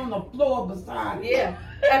laying on the floor beside him. yeah,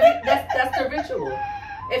 I mean, that's the ritual.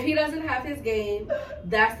 If he doesn't have his game,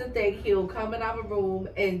 that's the thing. He'll come in our room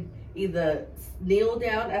and either kneel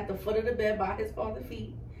down at the foot of the bed by his father's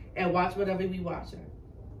feet and watch whatever we watching.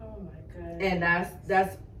 Oh my god. And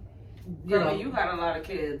that's you Girl, know. you got a lot of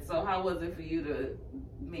kids, so how was it for you to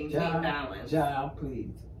maintain balance? Child,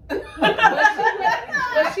 please.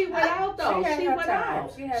 But she went out though. She had She her went time.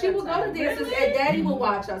 out. She had She her would go time. to dances and Daddy would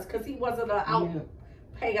watch us because he wasn't an out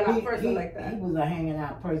hanging out person like He that. was a hanging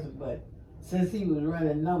out person, but since he was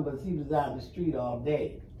running numbers, he was out in the street all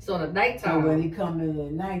day. So the So nighttime. when he come in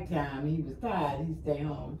at nighttime, he was tired. He stay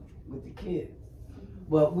home with the kids.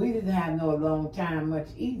 But we didn't have no long time much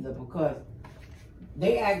either because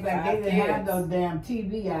they act like they didn't have no damn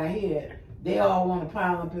TV out here. They all want to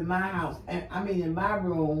pile up in my house, and I mean in my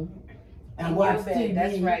room, and watch Your bed. TV.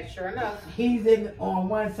 That's right, sure enough. He's in on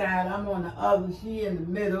one side, I'm on the other. She in the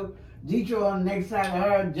middle. Detroit on the next side of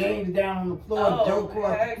her. James down on the floor. Joe across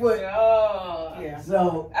the heck foot. no. Yeah.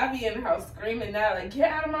 So I be in the house screaming now, like, get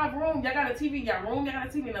out of my room. Y'all got a TV in your room. Y'all got a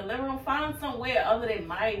TV in the living room. Find somewhere other than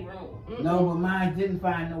my room. no, but mine didn't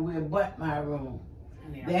find nowhere but my room.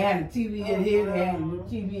 Yeah. They had a TV in here, they had a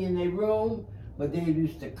TV in their room, but they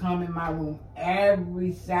used to come in my room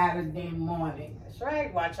every Saturday morning That's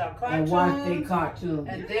right. Watch our and cartoons. watch their cartoons.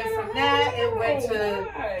 And then from that, it went to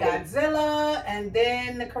Right. Godzilla and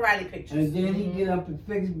then the Karate Pictures. And then he get up and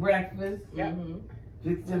fix breakfast, Mhm.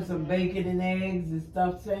 fix them some bacon and eggs and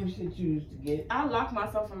stuff, same shit you used to get. I lock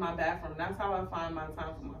myself in my bathroom. That's how I find my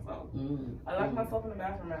time for myself. I lock myself in the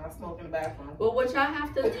bathroom and I smoke in the bathroom. Well, what y'all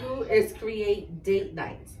have to do is create date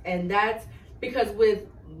nights. And that's because with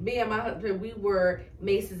me and my husband, we were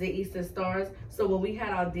Macy's and Eastern Stars. So when we had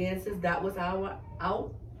our dances, that was our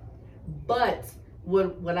out. But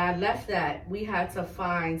when I left that, we had to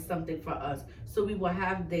find something for us. So we will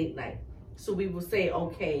have date night. So we will say,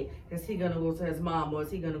 okay, is he gonna go to his mom or is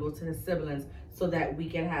he gonna go to his siblings so that we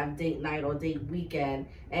can have date night or date weekend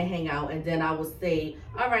and hang out. And then I will say,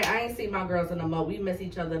 all right, I ain't seen my girls in a month. We miss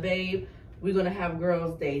each other, babe. We're gonna have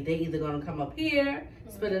girls' day. They either gonna come up here,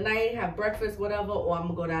 spend the night, have breakfast, whatever, or I'm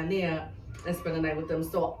gonna go down there and spend the night with them.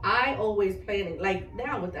 So I always plan it, like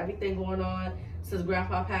now with everything going on, since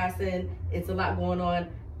grandpa passing, it's a lot going on.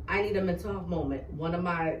 I need a mental health moment. One of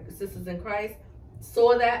my sisters in Christ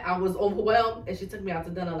saw that, I was overwhelmed, and she took me out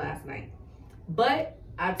to dinner last night. But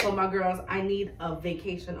I told my girls I need a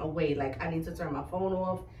vacation away. Like I need to turn my phone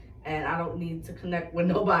off and I don't need to connect with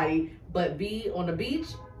nobody, but be on the beach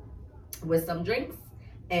with some drinks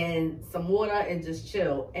and some water and just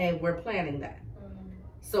chill. And we're planning that.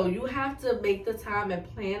 So you have to make the time and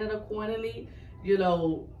plan it accordingly. You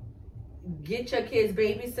know, get your kids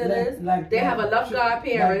babysitters. Like They that have enough trip-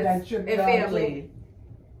 godparents like that trip and y'all family. took.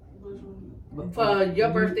 For your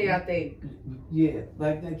birthday, I think. Yeah,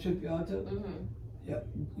 like that trip y'all took. Mm-hmm.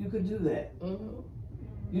 You could do that. Hmm.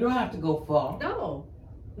 You don't have to go far. No.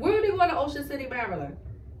 We're only going to Ocean City, Maryland.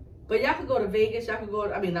 But y'all could go to Vegas. Y'all could go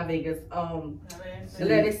to, I mean, not Vegas.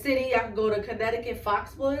 Atlantic City. Y'all could go to Connecticut,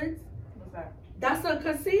 Foxwoods. What's that? That's a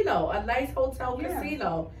casino, a nice hotel Yeah.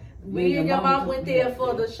 casino. Yeah, Me and your your mama mom went took me there up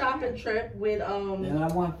for there. the shopping trip with And I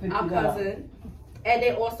want $50. our cousin. And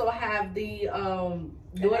they also have the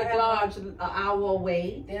Nordic have Lodge an hour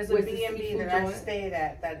away. There's a with the B&B seafood that I joint. stayed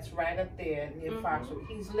at that's right up there near Mhm. Foxwood.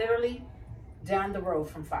 He's literally down the road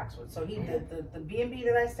from Foxwood. So he did the B&B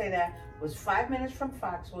that I stayed at was 5 minutes from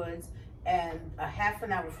Foxwoods and a half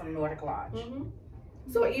an hour from Nordic Lodge. Mhm.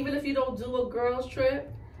 So even if you don't do a girls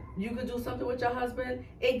trip, you could do something with your husband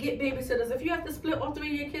and get babysitters. If you have to split all 3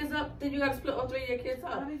 of your kids up, then you got to split all 3 of your kids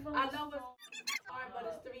up. I know it's hard, but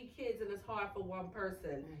it's 3 kids and it's hard for one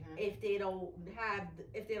person Mhm. if they don't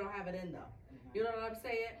have it in them. You know what I'm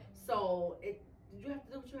saying? So you have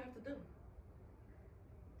to do what you have to do.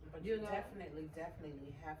 But You you know. definitely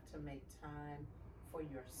have to make time for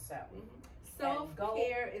yourself. Self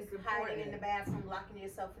care is Hiding in the important. bathroom, locking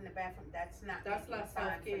yourself in the bathroom, that's not That's making not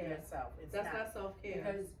time for self-care. yourself. It's That's not. not self care.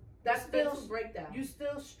 Because That's still- mental breakdown. you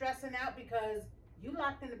still stressing out because you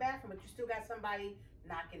locked in the bathroom, but you still got somebody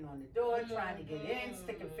knocking on the door, trying to get in,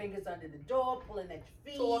 sticking fingers under the door, pulling at your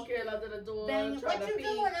feet, Talking under the door, banging. trying What to you pee.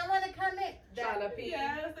 doing? I want to come in. Trying to pee.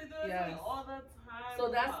 Yes, they do it to me Yes. all the time. So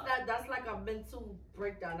that's like a mental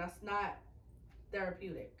breakdown. That's not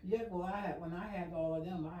therapeutic. Yeah, well, when I had all of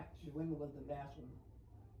them, Shawina was the last one.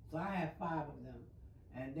 So I had 5 of them,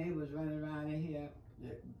 and they was running around in here.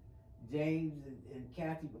 James and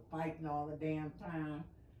Kathy were fighting all the damn time.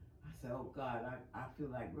 I said, oh God, I feel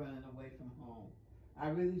like running away from home. I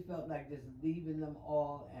really felt like just leaving them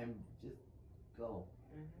all and just go.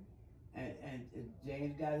 Mm-hmm. And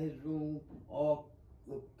James got his room all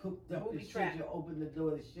cooked up. Booby The shit, trap. you open the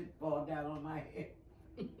door, the shit fall down on my head.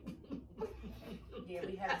 Yeah,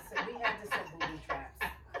 we had to set booby traps.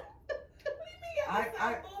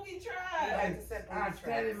 I booby We trap. had to set booby I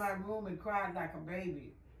sat in traps. my room and cried like a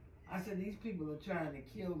baby. I said, these people are trying to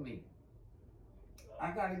kill me.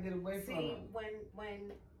 I gotta get away from See, them.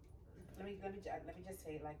 when let me just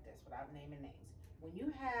say it like this without naming names. When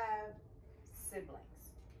you have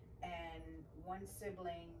siblings and one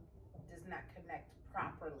sibling does not connect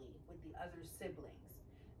properly with the other siblings,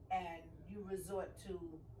 and you resort to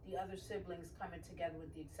the other siblings coming together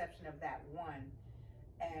with the exception of that one,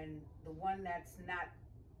 and the one that's not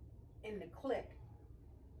in the clique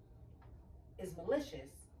is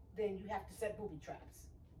malicious, then you have to set booby traps.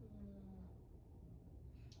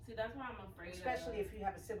 See, that's why I'm afraid. Especially if you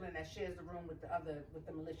have a sibling that shares the room with the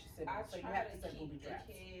malicious sibling. I So you try have to to set booby keep the traps.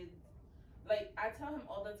 kids. Like, I tell him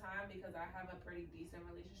all the time, because I have a pretty decent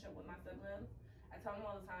relationship with my siblings. I tell him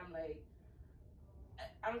all the time, like,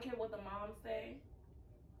 I don't care what the moms say.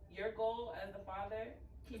 Your goal as the father,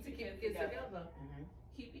 keep your kids together. Mm-hmm.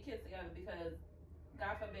 Keep your kids together, because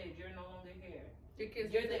God forbid you're no longer here. Your kids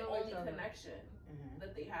You're the know only each other. connection Mm-hmm.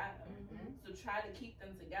 that they have. Mm-hmm. So try to keep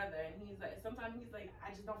them together. And he's like, sometimes he's like,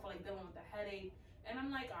 I just don't feel like dealing with the headache. And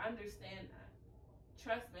I'm like, I understand that.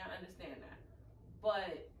 Trust me, I understand that.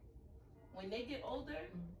 But when they get older,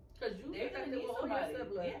 Cause you they're gonna connected need with all your somebody.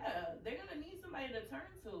 siblings. Yeah, they're gonna need somebody to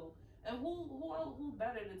turn to. And who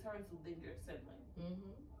better to turn to than your sibling?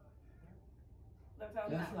 Mm-hmm. That's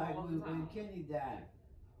how Just that like all the when time. Kenny died,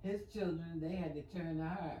 his children, they had to turn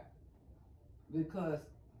to her because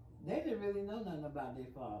they didn't really know nothing about their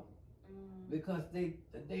father. Because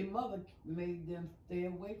their mother made them stay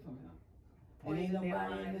away from him. And ain't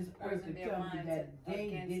nobody in this earth to tell me that they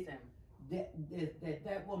against did him.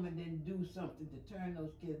 that woman didn't do something to turn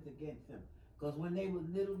those kids against him. Because when they was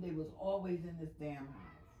little, they was always in this damn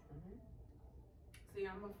house. Mm-hmm. See,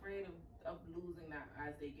 I'm afraid of losing that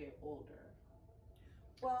as they get older.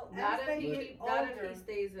 Well, Not as they if get he older,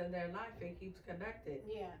 stays in their life and keeps connected.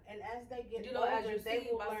 yeah, and as they get You know, as older, you they see,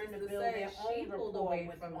 will my learn to sister build said their she own pulled rapport away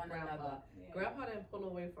with from one grandpa. another. Yeah. Grandpa didn't pull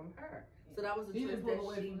away from her. So that was a He choice didn't pull that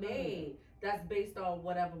away she from made. That's based on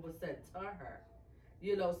whatever was said to her.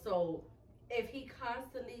 You know, so if he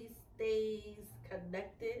constantly stays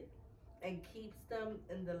connected and keeps them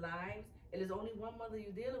in the lives, and there's only one mother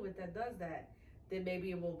you're dealing with that does that, then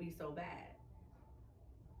maybe it won't be so bad.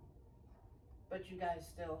 But you guys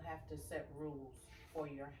still have to set rules for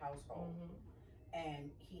your household. Mm-hmm. And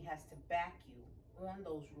he has to back you on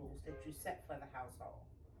those rules that you set for the household.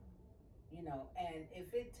 You know, and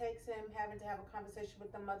if it takes him having to have a conversation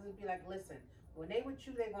with the mothers and be like, listen, when they with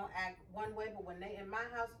you, they're gonna act one way, but when they in my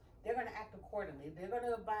house, they're gonna act accordingly. They're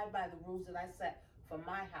gonna abide by the rules that I set for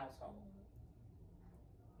my household.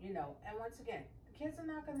 You know, and once again, the kids are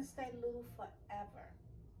not gonna stay little forever.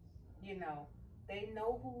 You know, they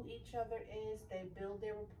know who each other is, they build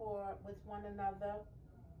their rapport with one another.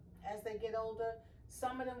 As they get older,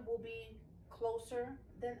 some of them will be closer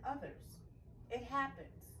than others. It happens.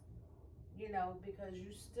 You know, because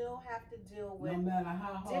you still have to deal with No matter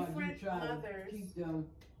how hard you different try mothers. to keep them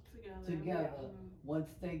Together. together, once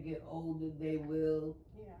they get older, they will,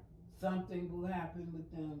 Yeah. something will happen with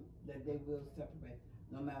them that they will separate.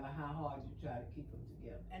 No matter how hard you try to keep them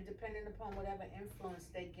together. And depending upon whatever influence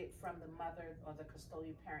they get from the mother or the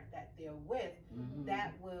custodial parent that they're with, Mhm.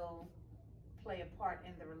 that will play a part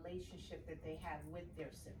in the relationship that they have with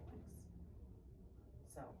their siblings.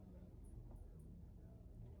 So,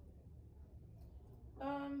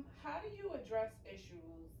 How do you address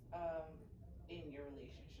issues in your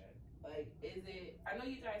relationship? Like, is it? I know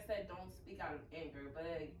you guys said don't speak out of anger, but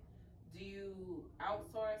like, do you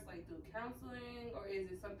outsource, like, through counseling, or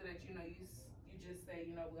is it something that you just say,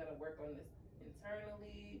 we gotta work on this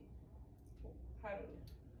internally? How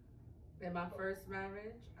do? In my first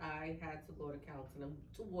marriage, I had to go to counseling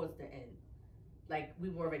towards the end. Like, we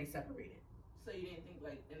were already separated. So you didn't think,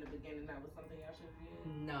 like, in the beginning that was something y'all should have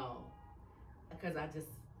did? No. Because I just,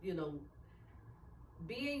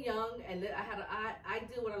 being young and I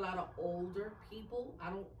deal with a lot of older people. I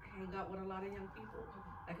don't hang out with a lot of young people.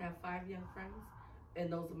 Like I have 5 young friends,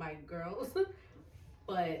 and those are my girls.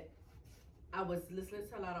 But I was listening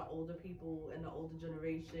to a lot of older people in the older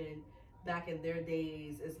generation. Back in their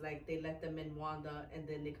days, it's like they let the men wander, and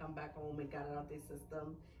then they come back home and got it out their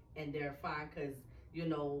system, and they're fine because you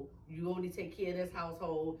only take care of this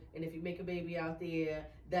household, and if you make a baby out there,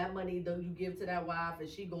 that money that you give to that wife, and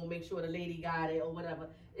she gonna make sure the lady got it or whatever.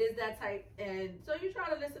 Is that type? And so you try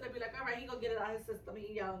to listen and be like, all right, he gonna get it out of his system.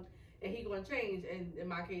 He young, and he gonna change. And in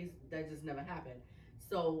my case, that just never happened.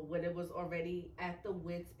 So when it was already at the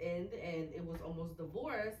wit's end and it was almost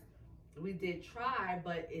divorce, we did try,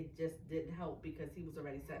 but it just didn't help because he was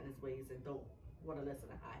already set in his ways and don't want to listen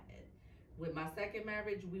to hothead. With my second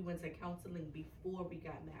marriage, we went to counseling before we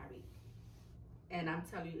got married. And I'm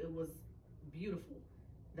telling you, it was beautiful.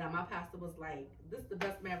 That my pastor was like, this is the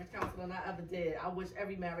best marriage counseling I ever did. I wish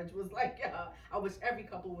every marriage was like y'all. I wish every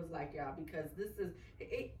couple was like y'all, because this is,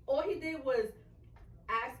 all he did was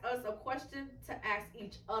ask us a question to ask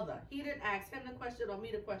each other. He didn't ask him the question or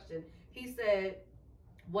me the question. He said,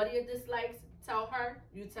 what are your dislikes? Tell her,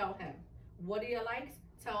 you tell him. What are your likes?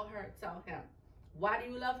 Tell her, tell him. Why do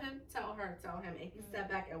you love him? Tell her, tell him. And he sat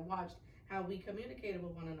back and watched how we communicated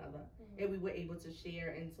with one another. And we were able to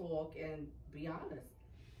share and talk and be honest.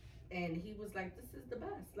 And he was like, this is the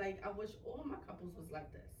best. Like, I wish all my couples was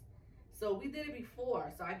like this. So we did it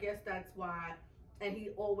before. So I guess that's why. And he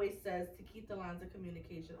always says to keep the lines of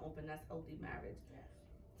communication open. That's healthy marriage. Yes.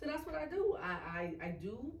 So that's what I do. I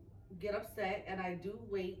do get upset and I do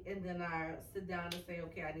wait, and then I sit down and say,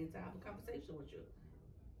 okay, I need to have a conversation with you.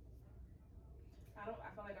 I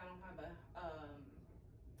feel like I don't have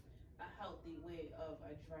a healthy way of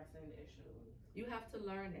addressing issues. You have to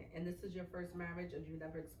learn it, and this is your first marriage and you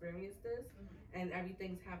never experienced this, and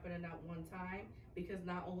everything's happening at one time, because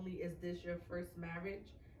not only is this your first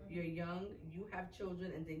marriage, you're young, you have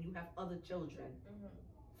children, and then you have other children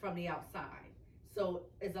from the outside. So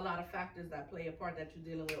it's a lot of factors that play a part that you're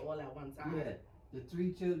dealing with all at one time. Yeah, the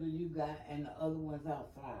 3 children you got and the other ones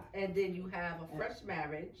outside. And then you have a fresh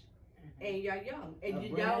marriage, and y'all young, and A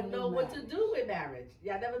y'all brand don't know new what to marriage. do with marriage.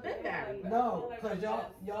 Y'all never been married. No, I feel because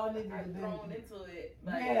like y'all need to I've be thrown into it.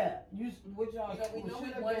 Like, yeah, what y'all we know we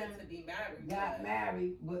should have wanted been to be married. got but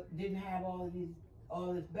married, but didn't have all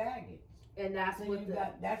this baggage. And that's So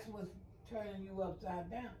what that's what's turning you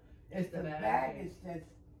upside down. It's It's the the baggage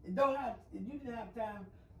you didn't have time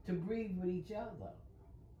to breathe with each other.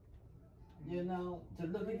 You know, to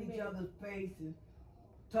look What at do you each mean? other's face and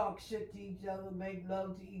talk shit to each other, make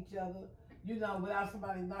love to each other. You know, without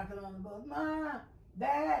somebody knocking on the door, Ma,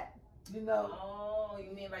 Dad. You know, Oh,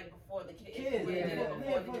 you mean like before the kids? kids. We did it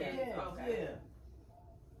Yeah, before the kids. Okay.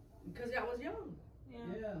 because y'all was young.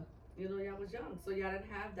 Yeah. You know, y'all was young, so y'all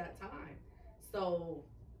didn't have that time. So,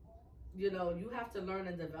 you know, you have to learn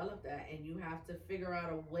and develop that, and you have to figure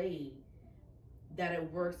out a way that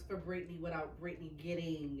it works for Brittany without Brittany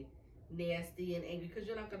getting nasty and angry, because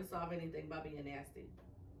you're not going to solve anything by being nasty.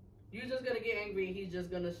 You're just going to get angry, and he's just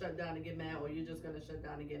going to shut down and get mad, or you're just going to shut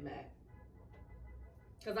down and get mad.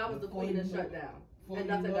 Because I was the Before queen you that know- shut down. Before And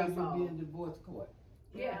you nothing know got you'll solved. be in divorce court.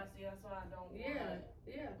 Yeah. See, that's why I don't. Yeah,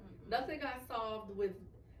 yeah. Mm-mm. Nothing got solved with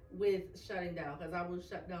shutting down, because I will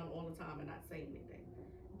shut down all the time and not say anything.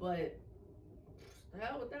 But the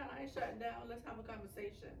hell with that, I ain't shutting down. Let's have a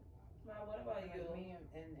conversation. Ma, what about Like you? me,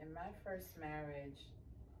 in my first marriage,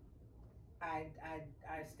 I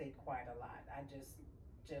stayed quiet a lot. I just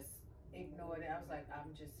ignored it. I was like,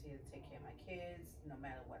 I'm just here to take care of my kids, no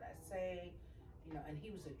matter what I say, you know. And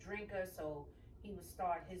he was a drinker, so he would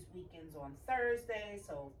start his weekends on Thursday.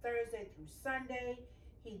 So Thursday through Sunday,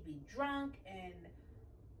 he'd be drunk, and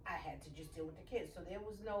I had to just deal with the kids. So there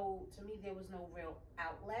was no real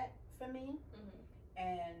outlet for me.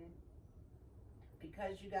 And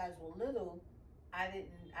because you guys were little, I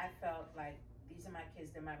felt like these are my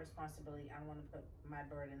kids, they're my responsibility. I don't want to put my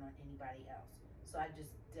burden on anybody else. So I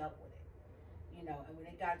just dealt with it, you know. And when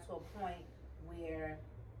it got to a point where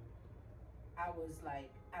I was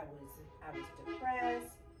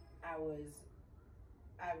depressed, I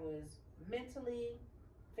was mentally,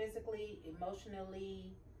 physically,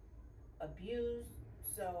 emotionally abused.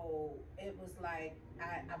 So it was like,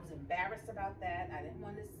 I was embarrassed about that. I didn't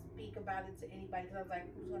want to speak about it to anybody, because I was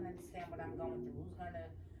like, who's going to understand what I'm going through? Who's going to,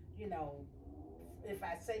 you know, if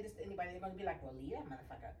I say this to anybody, they're going to be like, well, leave that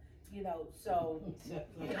motherfucker. You know, so,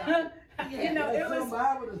 you know, it was a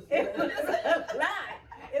lot.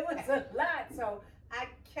 It was a lot. So I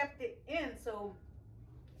kept it in. So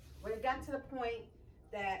when it got to the point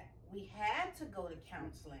that We had to go to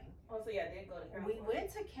counseling. Oh, so yeah, they go to counseling. We went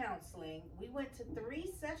to counseling. We went to 3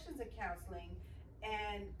 sessions of counseling.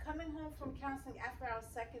 And coming home from counseling after our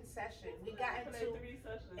second session, we got into we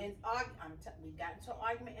got into an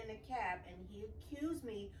argument in the cab, and he accused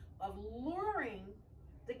me of luring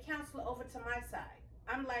the counselor over to my side.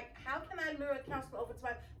 I'm like, how can I lure a counselor over to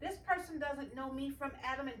my? This person doesn't know me from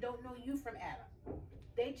Adam and don't know you from Adam.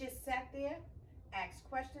 They just sat there, asked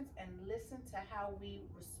questions, and listened to how we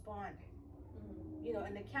responded. You know,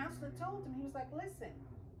 and the counselor told him, he was like, listen,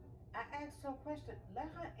 I asked her a question.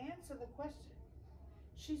 Let her answer the question.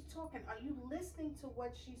 She's talking. Are you listening to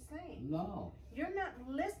what she's saying? No. You're not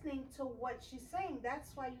listening to what she's saying.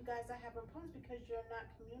 That's why you guys are having problems, because you're not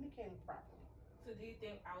communicating properly. So do you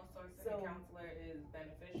think outsourcing a counselor is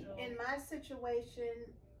beneficial? In my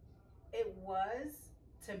situation, it was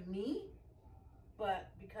to me,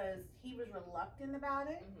 but because he was reluctant about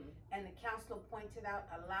it, and the counselor pointed out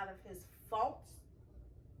a lot of his faults,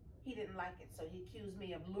 he didn't like it. So he accused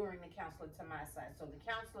me of luring the counselor to my side. So the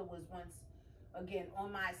counselor was once again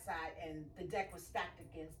on my side, and the deck was stacked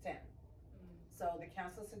against him. So the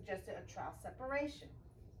counselor suggested a trial separation.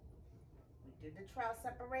 We did the trial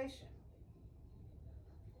separation.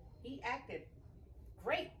 He acted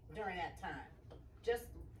great during that time, just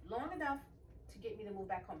long enough to get me to move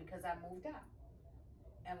back home, because I moved out.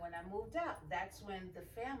 And when I moved out, that's when the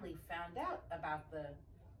family found out about the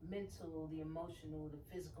mental, the emotional, the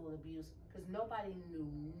physical abuse, because nobody knew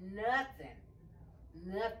nothing.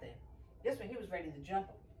 This one, he was ready to jump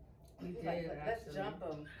him. We did, Like, let's actually. jump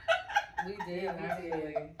him. We did, Yeah,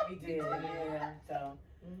 actually. we did, yeah. So,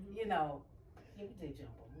 you know, yeah, we did jump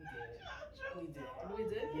him. We did. We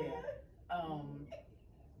did? Yeah.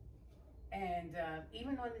 And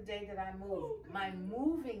even on the day that I moved, my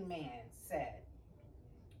moving man said,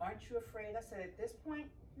 aren't you afraid? I said, at this point,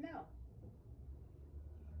 no.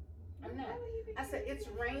 I'm not. I said, it's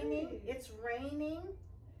raining,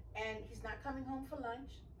 and he's not coming home for lunch,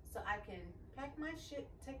 so I can pack my shit,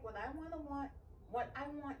 take what I want,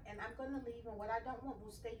 and I'm gonna leave, and what I don't want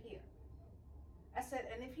will stay here. I said,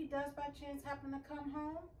 and if he does by chance happen to come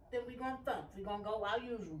home, then we gonna thump. We gonna go our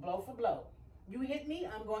usual, blow for blow. You hit me,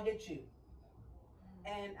 I'm gonna hit you.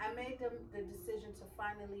 And I made the decision to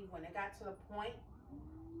finally leave when it got to the point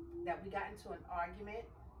that we got into an argument,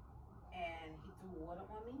 and he threw water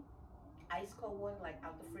on me. Ice cold water, like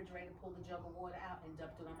out the refrigerator, pulled the jug of water out and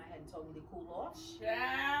dumped it on my head and told me to cool off.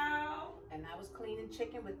 Ciao. And I was cleaning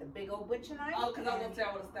chicken with the big old butcher knife. Oh, because I was gonna say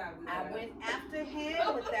I would have stabbed you. I went after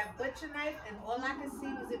him with that butcher knife, and all I could see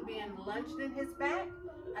was it being lunged in his back.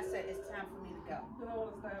 I said, it's time for me to go. I would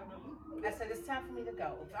have stabbed him. I said, it's time for me to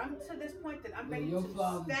go. If I'm to this point that I'm ready Your to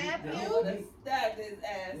father stab did- I you, would have stabbed his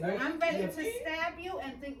ass. I'm ready to stab you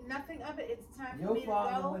and think nothing of it. It's time for Your me to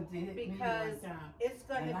father go, went to hit because me one time. it's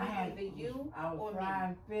going And I to had- be either you I was or me.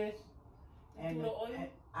 frying fish, and, You threw the oil?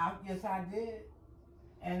 yes I did,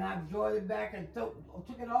 and I drove it back and took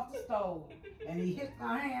it off the stove, and he hit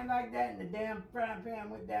my hand like that, and the damn frying pan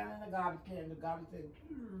went down in the garbage can. The garbage can.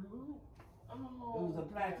 Oh. It was a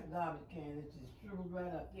plastic garbage can. It just shriveled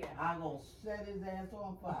right up. Yeah. I gonna set his ass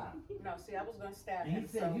on fire. No, see, I was going to stab And him. he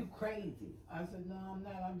said, so- "You crazy?" I said, "No, I'm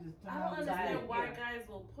not. I'm just I don't tired." understand why Yeah. guys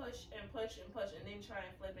will push and push and push and then try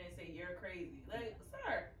and flip it and say you're crazy. Like,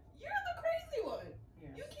 sir, you're the crazy one.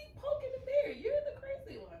 Yes. You keep poking the bear. You're the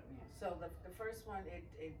crazy one. So the first one,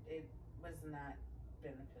 it was not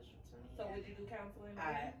beneficial to me. So would you do counseling?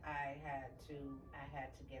 I had to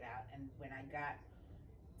get out, and when I got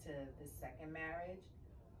to the second marriage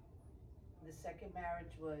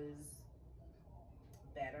was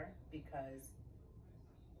better because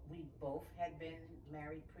we both had been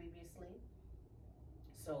married previously,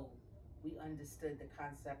 so we understood the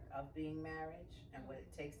concept of being married and what it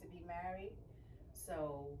takes to be married.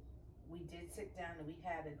 So we did sit down and we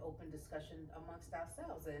had an open discussion amongst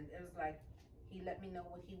ourselves, and it was like he let me know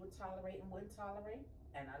what he would tolerate and wouldn't tolerate,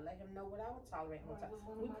 and I let him know what I would tolerate and wouldn't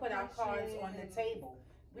tolerate. We put our cards on the table.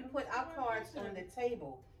 We put our cards on the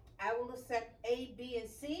table. I will accept A, B, and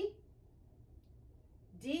C.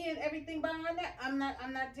 D and everything behind that, I'm not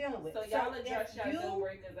dealing with. So y'all if address your you- deal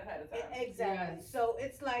breakers ahead of time. Exactly. Yes. So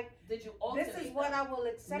it's like, Did you alternate this is what them? I will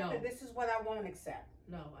accept No. and this is what I won't accept,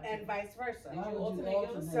 No, I and didn't. vice versa. Did Why you would you alternate yours?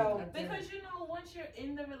 alternate So- it? Because you know, once you're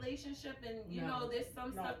in the relationship and you No. know there's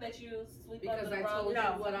some No. stuff that you sweep Because under the I rug. told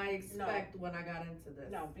No. you what I expect when I got into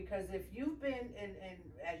this. No, because if you've been in,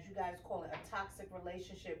 as you guys call it, a toxic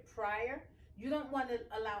relationship prior, you don't want to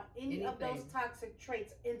allow any of those Anything. toxic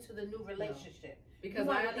traits into the new relationship. Because You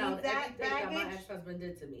wanna I allowed leave that everything that my baggage? ex-husband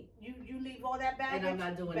did to me. You leave all that baggage And I'm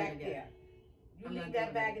not doing it back again. there. You I'm leave not that doing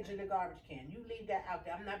it baggage in the garbage can. You leave that out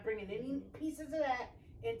there. I'm not bringing any pieces of that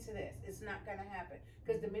into this. It's not gonna happen.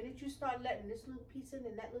 Because the minute you start letting this little piece in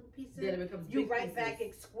and that little piece Then in, it becomes you big right back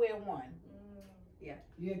pieces. at square one.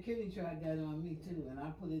 Yeah, Kenny tried that on me too, and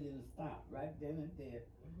I put it in a stop right then and there.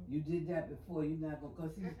 Mhm. You did that before, you're not gonna,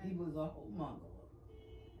 cause he was a homemonger.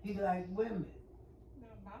 He like women. No,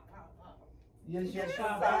 my papa. Yes, your Yes,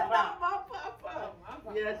 papa.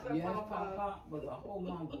 Papa. Yes, your Yes, papa. papa was a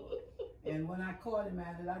homemonger. And when I caught him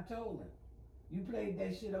at it, I told him, you played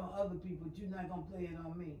that shit on other people, but you're not gonna play it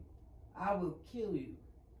on me. I will kill you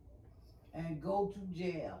and go to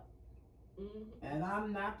jail. Mhm. And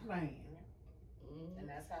I'm not playing. Mhm. And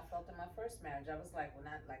that's how I felt in my first marriage. I was like,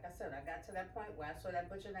 like I said, I got to that point where I saw that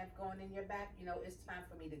butcher knife going in your back. You know, it's time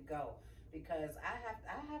for me to go because I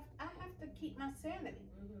have to keep my sanity.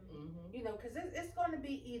 Mhm. You know, because it's going to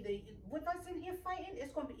be either with us in here fighting,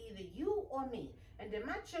 it's going to be either you or me, and then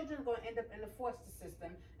my children are going to end up in the foster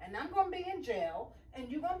system, and I'm going to be in jail, and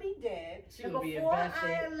you're going to be dead. She And gonna be before I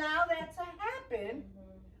invested. allow that to happen,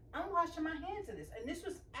 I'm washing my hands of this, and this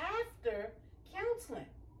was after counseling.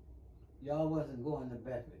 Y'all wasn't going to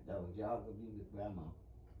Bedford though. Y'all could be with grandma.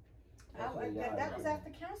 That's what y'all That was did. after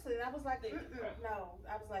counseling. I was like, no.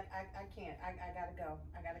 I was like, I can't. I gotta go.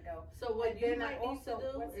 I gotta go. So what And you then I might need also-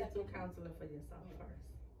 to do one is second. do counseling for yourself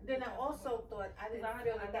first. Then I also thought I didn't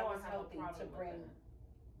feel that know I was have a healthy problem to with bring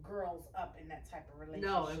girls up in that type of relationship.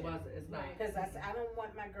 No, it wasn't. It's not. Because I don't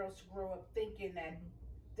want my girls to grow up thinking that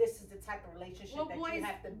this is the type of relationship Well, that boys, you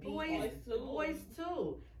have to be boys, in. boys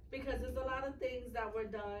too, because there's a lot of things that were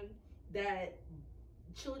done that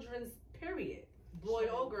children's period, boy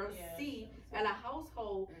or girl, Yeah. see in a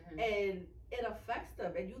household, Mhm. and it affects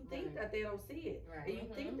them, and you think Right. that they don't see it, Right. and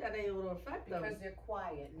you think that it will affect them. Because they're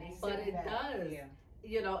quiet and they But sit it back. does. Yeah.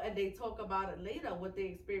 You know, and they talk about it later, what they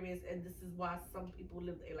experience, and this is why some people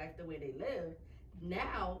live their life the way they live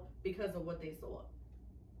now because of what they saw.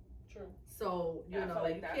 True. So, you I know, feel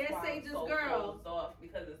like you that's can't why say I'm just so girl. closed off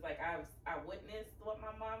because it's like I witnessed what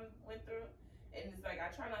my mom went through, and it's like I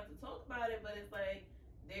try not to talk about it, but it's like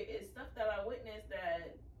there is stuff that I witnessed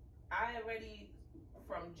that I already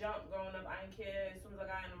from jump growing up. I didn't care. As soon as I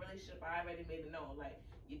got in a relationship, I already made it known. Like,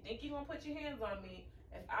 you think you gonna put your hands on me?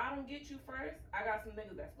 If I don't get you first, I got some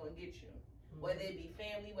niggas that's gonna get you. Whether it be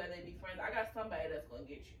family, whether it be friends, I got somebody that's gonna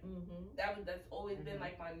get you. Mm-hmm. That's always been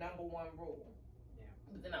like my number one rule. Yeah.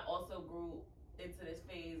 But then I also grew into this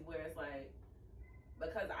phase where it's like,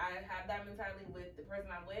 because I have that mentality with the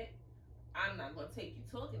person I'm with, I'm not gonna take you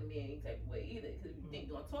talking to me any type of way either. Because if you think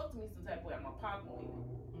you're gonna talk to me some type of way, I'm gonna pop on you.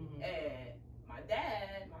 Mm-hmm. And my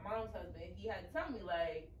dad, my mom's husband, he had to tell me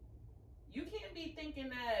like, you can't be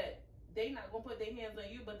thinking that they not gonna put their hands on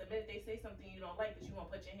you, but the minute they say something you don't like, that you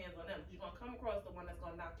gonna put your hands on them, because you're gonna come across the one that's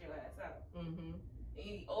gonna knock your ass out. Mm-hmm. And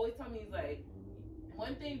he always tell me, he's like,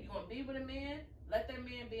 one thing, you gonna be with a man, let that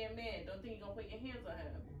man be a man. Don't think you're gonna put your hands on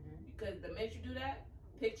him, Mhm. because the minute you do that,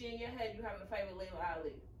 picture in your head you having a fight with Layla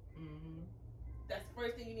Ali. Mm-hmm. That's the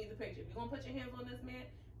first thing you need to picture. If you're gonna put your hands on this man,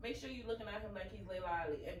 make sure you're looking at him like he's Layla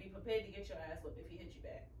Ali, and be prepared to get your ass whipped if he hits you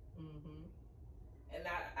back. Mm-hmm. And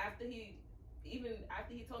after he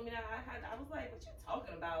told me that, I was like, what you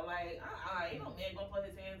talking about? Like, ain't no man gonna put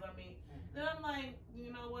his hands on me. Then I'm like,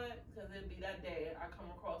 you know what? Because it'll be that day I come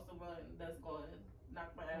across the one that's going to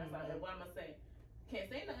knock my ass out. And what I'm gonna say? Can't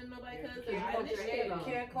say nothing to nobody because Can't I put your initiated. hand on. You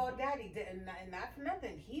can't call daddy, and not for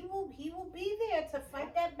nothing. He will be there to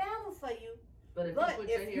fight that battle for you. But if But you put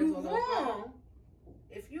your if hands you on wrong,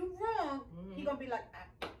 he mm-hmm. gonna be like,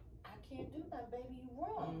 I can't do that, baby. You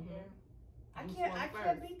wrong. Mm-hmm. I You can't swung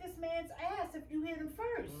first. beat this man's ass if you hit him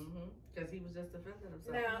first. Because he was just defending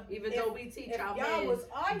himself. Now, Even if- though we teach if our y'all men was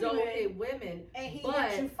don't arguing hit women, and he but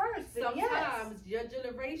hit you first, then sometimes your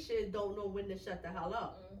generation don't know when to shut the hell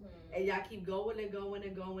up. And y'all keep going and going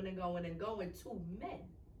and going and going and going. Two men,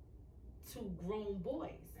 two grown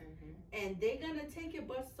boys. yes. Mhm. And they're gonna take it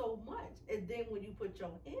but so much. And then when you put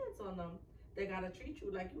your hands on them, they gotta treat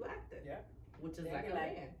you like you acted. Yeah. Which is They like be a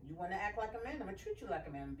like, man. you want to act like a man? I'm gonna treat you like a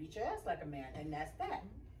man, and beat your ass like a man, and that's that.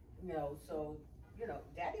 You know, so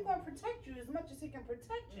daddy gonna protect you as much as he can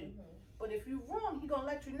protect you. But if you wrong, he gonna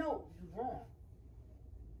let you know you wrong.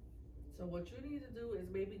 So what you need to do is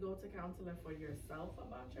maybe go to counseling for yourself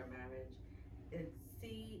about your marriage and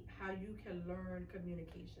see how you can learn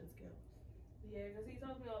communication skills. Yeah, because he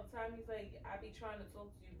tells me all the time, he's like, I be trying to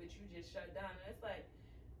talk to you, but you just shut down. And it's like,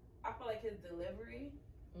 I feel like his delivery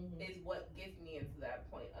Mm-hmm. is what gets me into that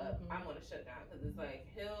point of I'm gonna shut down, because it's like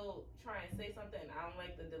he'll try and say something and I don't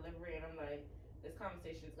like the delivery, and I'm like, this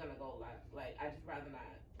conversation is gonna go left. Like, I just rather not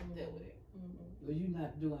deal with it. Mm-hmm. Well,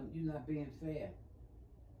 you're not being fair.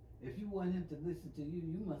 If you want him to listen to you,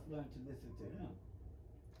 you must learn to listen to him.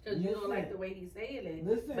 Because you don't Listen. like the way he's saying it.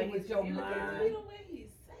 Listen but with he's your communicating. mind. The way he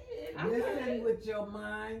said it. Listen with your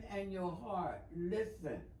mind and your heart.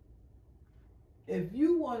 Listen. If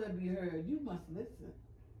you want to be heard, you must listen.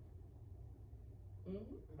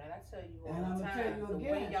 Mm-hmm. But I tell you all And I'm the gonna time, tell you the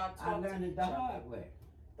way again, y'all I talk to learned it each the other, hard way.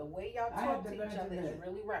 the way y'all I had talk to to learn each other today. is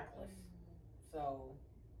really reckless. So,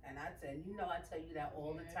 and I tell you that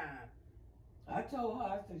all the time. I told her,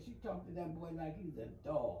 I said, she talked to that boy like he's a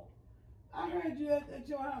dog. I heard you at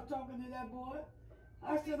your house talking to that boy.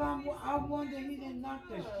 I said, I wonder he didn't knock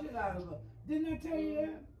the shit out of her. Didn't I tell you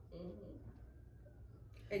that?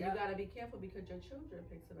 Mm-hmm. And you gotta be careful because your children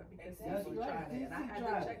picks it up because Exactly. Cece That's right. tried it. And I Cece had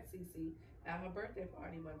tried to check Cece at her birthday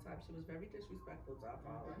party one time. She was very disrespectful to our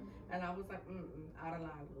father. And I was like, out of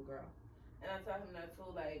line, little girl. And I tell him that too,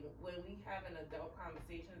 like, when we having adult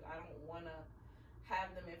conversations, I don't want to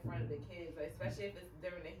have them in front of the kids, like, especially if it's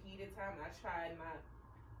during the heated time. I try not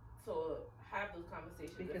to have those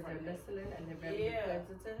conversations Because in they're front of them. listening and they're very Yeah.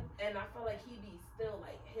 sensitive. And I feel like he be still,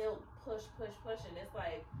 like, he'll push, and it's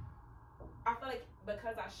like, I feel like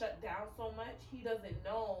because I shut down so much, he doesn't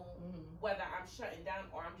know whether I'm shutting down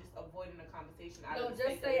or I'm just avoiding the conversation. No,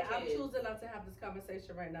 just say, I'm choosing not to have this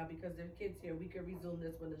conversation right now because there are kids here. We can resume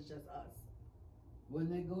this when it's just us. When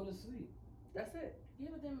they go to sleep. That's it. Yeah,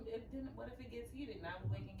 but then what if it gets heated? Now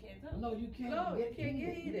we're waking kids up. No, you can't. No, you get can't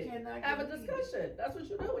get heated. heated. You cannot Have a get heated. discussion. That's what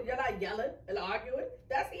you're doing. You're not yelling and arguing.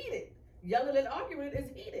 That's heated. Yelling and arguing is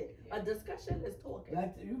heated. A discussion is talking.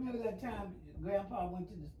 You remember that time Grandpa went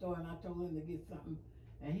to the store and I told him to get something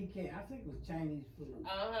and he came, I think it was Chinese food.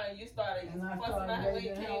 You started And I fussing out when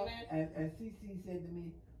you raising came hell, in. and Cece said to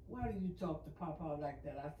me, why do you talk to Papa like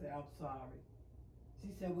that? I said, I'm sorry.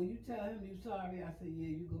 She said, well, you tell him you're sorry? I said,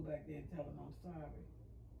 yeah, you go back there and tell him I'm sorry.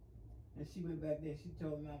 And she went back there, she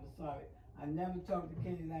told him I was sorry. I never talked to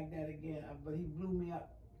Kenny like that again, but he blew me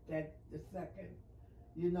up the second,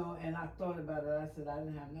 and I thought about it. I said, I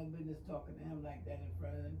didn't have no business talking to him like that in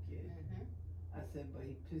front of them kids. Mm-hmm. I said, but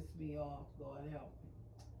he pissed me off, Lord help me.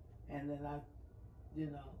 And then I,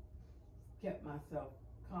 kept myself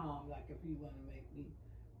calm, like if he wanted to make me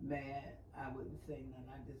mad, I wouldn't say nothing,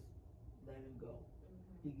 I just let him go.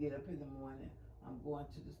 He get up in the morning, I'm going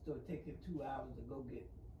to the store, taking 2 hours to go get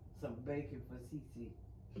some bacon for Cece.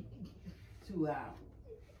 2 hours.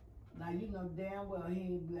 Now you know damn well he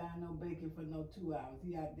ain't buying no bacon for no 2 hours.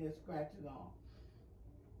 He out there scratching off.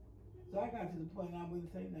 So I got to the point I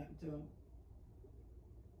wouldn't say nothing to him.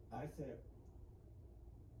 I said,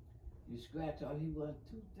 you scratch off, he won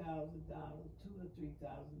 $2,000, $2,000 or $3,000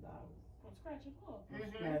 I'm scratching off. for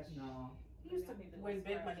scratching off. He used to win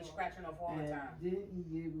big money scratching off all the time. And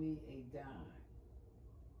didn't give me a dime.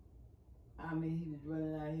 I mean, he was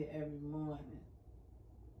running out here every morning,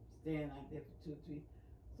 staying out there for 2 or 3.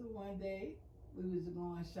 So one day, we was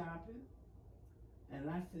going shopping, and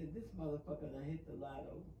I said, this motherfucker done hit the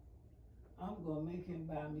lotto. I'm gonna make him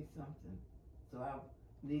buy me something. So I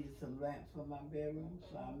needed some lamps for my bedroom,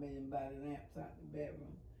 so I made him buy the lamps out the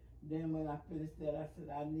bedroom. Then when I finished that, I said,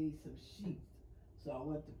 I need some sheets. So I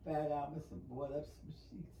went to Fat Albert's and bought up some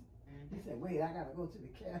sheets. He said, wait, I gotta go to the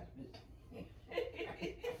cash machine.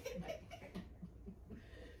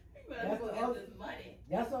 That's the money.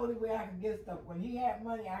 That's the only way I could get stuff. When he had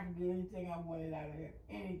money, I could get anything I wanted out of him.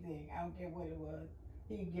 Anything. I don't care what it was.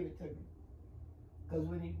 He could give it to me. Because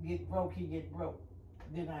when he get broke, he get broke.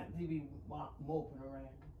 Then he be moping around.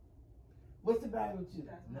 What's the matter with you?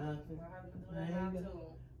 Nothing. My husband do that now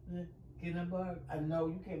too. Can I borrow? I know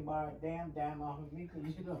you can't borrow a damn dime off of me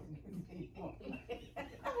because you don't give me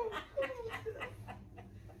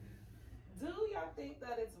Do y'all think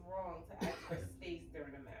that it's wrong to ask for space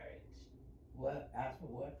during a marriage? What? Ask for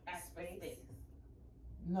what? Ask for space.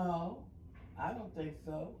 No, I don't think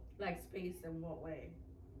so. Like space in what way?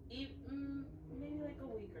 Maybe like a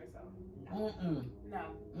week or so. Mm-mm. No.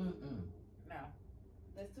 Mm-mm. No.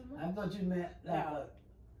 That's too much. I thought you meant like a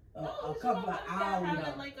but couple you know, of having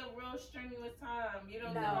hours. like a real strenuous time. You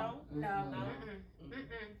don't No. know? No. Mm-mm.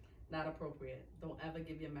 Mm-mm. Not appropriate. Don't ever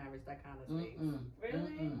give your marriage that kind of space. Mm-mm.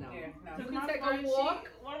 Really? Mm-mm. No. Yeah, no. You Cause can my take a friend, walk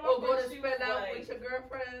one of my or go to friends, she was spend out like- with your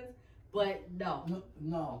girlfriends, but no.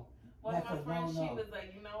 No. One of That's my a friends, she no-no. was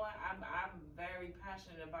like, you know what? I'm very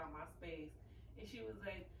passionate about my space, and she was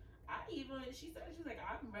like, she said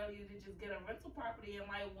I'm ready to just get a rental property in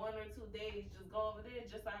like 1 or 2 days, just go over there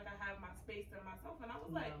just so I can have my space to myself. And I was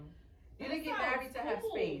like, No. You didn't get married to have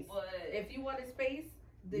cool, space. but If you wanted space,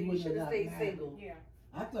 then You you wouldn't should have have stayed gotten married. single. Yeah.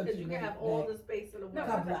 I thought Because you can have all the space in the No, world.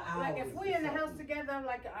 couple of like if hours we're in the or house something. together, I'm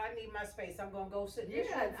like, I need my space. I'm gonna go sit in this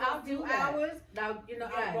Yeah, room for I'll a few do that. hours. Now, You know,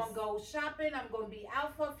 yes. I'm gonna go shopping. I'm gonna be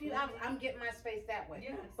out for a few hours. I'm getting my space that way.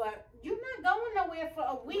 Yes. But you're not going nowhere for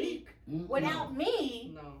a week Mm-mm. without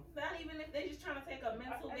me. No. Not even if they're just trying to take a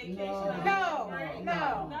mental No. vacation. No, Right?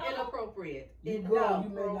 no. Inappropriate. You go, you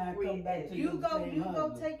may not come back Inappropriate. to You your go, same you go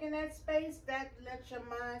husband. taking that space. That lets your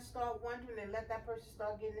mind start wondering and let that person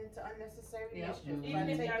start getting into unnecessary Yep. mischief. Mhm. Trying Even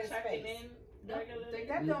to if take y'all their checking space. in No, regularly. they-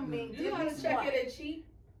 That don't mean You know how to this check what? it and cheat?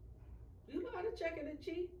 You know how to check it and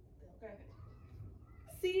cheat? Okay.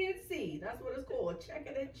 CNC, that's what it's called. Check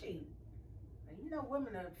it and cheat. And you know,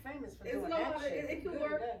 women are famous for It's doing no that other- shit. it can Good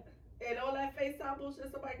work. at that. And all that FaceTime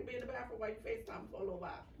bullshit, somebody could be in the bathroom while you FaceTime for a little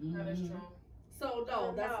while. That is Mhm. true. So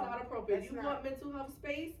no, that's No, not appropriate. that's You not. want mental health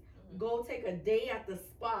space? Go take a day at the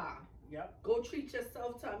spa. Yep. Go treat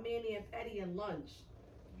yourself to a mani and pedi and lunch.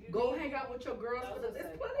 You Go need- hang out with your girls for the. That's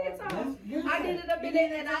There's what plenty of I said. time. That's- you I said- needed a You minute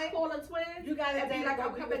need and a I day? call a twin You got and to be like,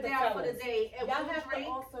 I'm coming down for the day and Y'all we'll have to drink.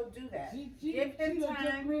 also do that. She Give him done took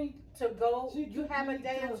time me- to go. she You took have a me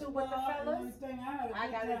day to or two with the spa and fellas. everything. I had a I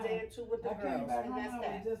good got a time. day or two with the I came girls, back and home, that's I was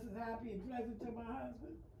that. just as happy and pleasant to my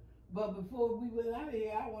husband. But before we went out of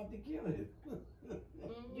here, I wanted to kill him.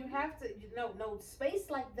 You have to, no space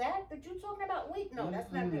like that you talking about. Wait, no,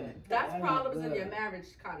 that's not good. That's I ain't problems in good. your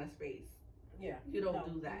marriage kind of space. Yeah, You don't no,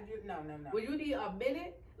 do that. No. When you need a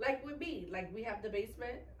minute, like with me, like we have the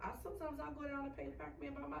basement. Sometimes I'll go down and paint back me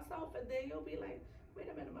by myself, and then you'll be like, wait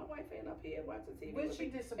a minute, my wife ain't up here watching TV. When with she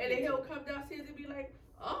me. disappeared. And then he'll come downstairs and be like,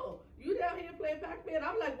 oh, you down here playing Pac-Man?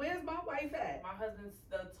 I'm like, where's my wife at? My husband's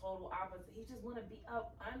the total opposite. He just want to be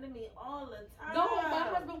up under me all the time. No, my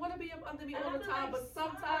husband want to be up under me And all I'm the time, like, but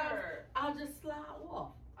sometimes "Sir." I'll just slide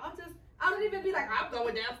off. I don't even be like, I'm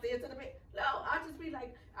going downstairs to the bed. No, I'll just be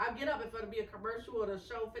like, I'll get up if it'll be a commercial or the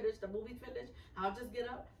show finished, the movie finished. I'll just get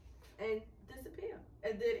up and disappear.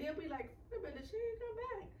 And then he'll be like, wait a minute, she ain't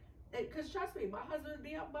come back. Because trust me, my husband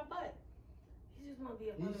be up my butt. He just want to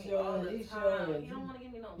be up He under me sure all is, the he time. sure is. He don't want to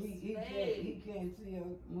give me no He space. can't see her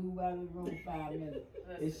move out of the room 5 minutes.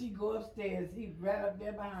 If she go upstairs, he right up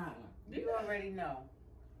there behind her. You already know.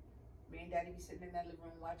 Me and Daddy be sitting in that living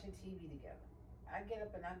room watching TV together. I get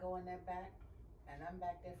up and I go in that back, and I'm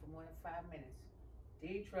back there for more than 5 minutes.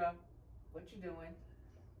 Deetra, what you doing?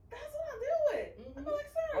 That's what I do it. I'm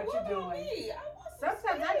like, sir, What what, you about doing? me? I want some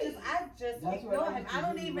Sometimes space. I just That's what ignore I him. used I to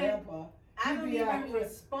don't do, even, Grandpa. I He don't be out even here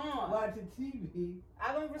respond. watching TV.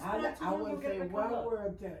 I don't respond to I him. wouldn't We'll say get to one come up.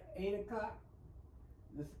 word till 8 o'clock.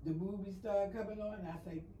 The movie started coming on, and I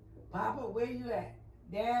say, Papa, where you at?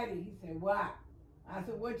 Daddy. He said, what? I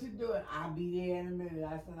said, what you doing? I'll be there in a minute.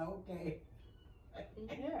 I said, okay.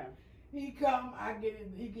 Yeah. He come,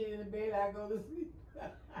 he get in the bed, I go to sleep.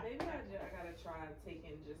 Maybe I gotta try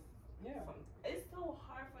taking just Yeah. some. It's so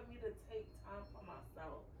hard for me to take time for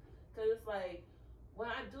myself. Cause it's like, when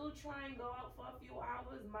I do try and go out for a few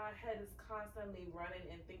hours, my head is constantly running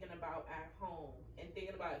and thinking about at home and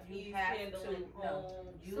thinking about if You he's have handling to, no. home.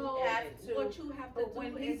 You So have to. what you have to But do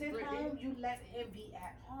when is he's at bring- home, you let him be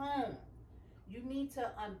at home. You need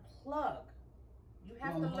to unplug. You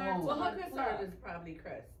have to From learn home. to Well, her concern unplug. is probably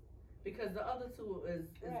Chris, because the other two is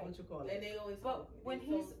Right. what you call it. And they always. But when so-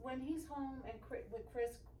 he's home and with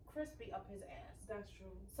Chris be up his ass. that's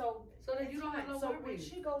true. So So then it's you don't have fine. no So when worries.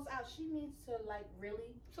 she goes out, she needs to like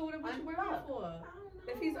really. So what you worrying unplug. for? I don't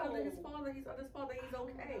know. If he's under his father, he's under his father. He's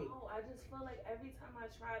okay. No, I just feel like every time I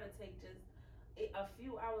try to take just a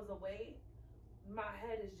few hours away, my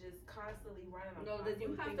head is just constantly running. I'm No, then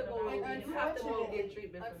you constantly have to thinking go. about And You have to go unfortunately- get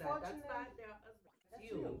treatment for that. That's not their husband. That's That's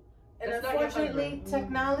you. And That's not your unfortunately, husband.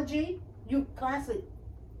 technology, you constantly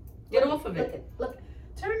Get off of it. Look,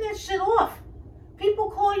 turn that shit off.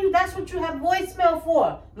 People call you. That's what you have voicemail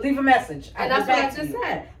for. Leave a message. And I'll that's get what I back to just you.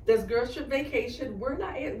 said. This girls trip vacation, we're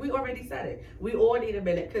not in. We already said it. We all need a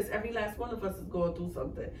minute because every last one of us is going through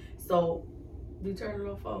something. So we turn on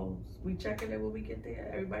our phones. We checking it when we get there.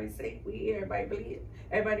 Everybody's safe. We here. Everybody bleeding.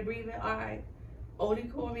 Everybody breathing. All right. Only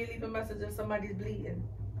call me, leave a message if somebody's bleeding.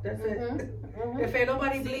 That's it. If ain't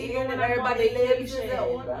nobody See, bleeding even and when I'm on everybody lives in vacation,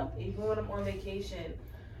 order. even when I'm on vacation,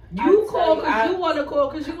 You I call tell you, because I- you want to call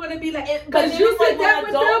because you want to be like, but because then you it's like sit when there I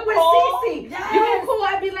with don't them with call, Cece. yes. You don't call,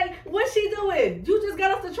 I'd be like, what's she doing? You just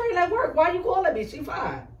got off the train at work. Why you calling me? She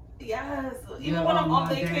fine. yes, even You're when I'm on on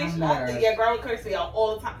my damn vacation, I think nerves. your girl curse me out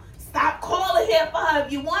all the time. Stop calling here for her.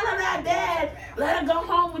 If you want her that bad, let her go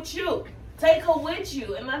home with you. Take her with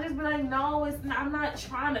you. And I just be like, no, it's not, I'm not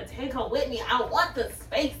trying to take her with me. I want the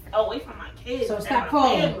space away from my kids So and stop my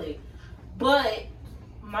calling. family. But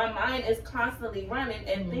my mind is constantly running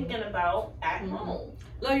and thinking about at Mhm. home.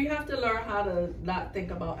 No, you have to learn how to not think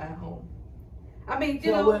about at home. I mean,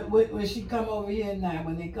 you So know, when she come over here now,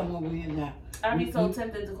 when they come over here now, I be so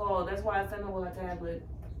tempted to call. That's why I send her with a tablet.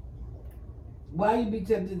 why you be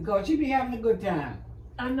tempted to go? She be having a good time.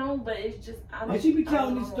 I know, but it's just I don't. And she be I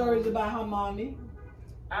telling don't me know. stories about her mommy.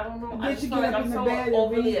 I don't know. And I then just she feel get like up I'm in the so bed and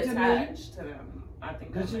overly read to me. attached to them. I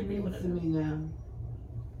think Cause that she might be what reads it to is. me now.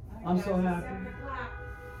 I'm so happy.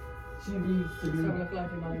 She reads to 7 me.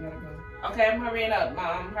 o'clock, your mommy gotta go. Okay, I'm hurrying up, Mom.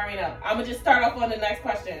 I'm hurrying up. I'm gonna just start off on the next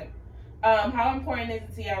question. How important is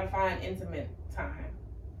it to y'all to find intimate time?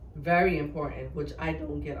 Very important, which I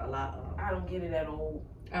don't get a lot of. I don't get it at all.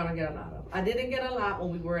 I don't get a lot of. I didn't get a lot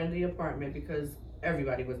when we were in the apartment because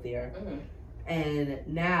everybody was there. Mm-hmm. And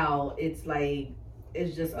now it's like,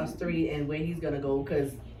 it's just us three and where he's gonna go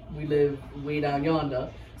because we live way down yonder.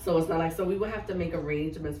 So it's not like, so we would have to make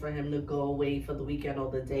arrangements for him to go away for the weekend or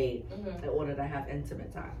the day Mm-hmm. in order to have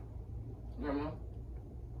intimate time. Grandma?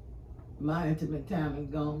 My intimate time is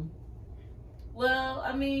gone. Well,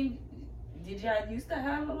 I mean, did y'all used to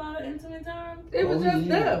have a lot of intimate time? It was Oh, just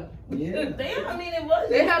yeah. them. Yeah. They, I mean, it was.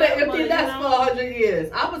 They just had an them, empty but, nest you for know, 100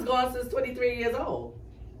 years. I was gone since 23 years old.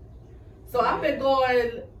 So I've been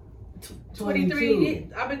going 23 22.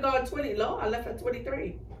 years. I've been gone 20. No, I left at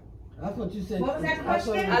 23. That's what you said. What was that I thought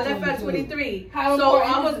question? it I was left at 22. 23. How So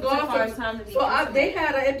important I was is it to gone find for. time to be So intimate? they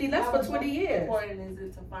had an empty nest for 20 How years. important is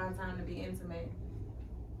it to find time to be intimate?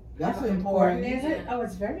 That's Is important. it? Oh,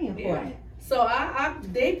 it's very important. So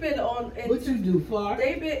they've been on. What you do, Clark?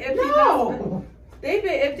 They've been empty nest. No. They've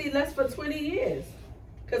been empty nest for 20 years.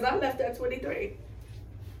 Cause I left at 23.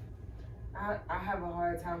 I have a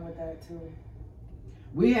hard time with that too.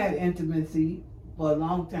 We had intimacy for a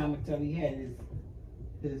long time until he had his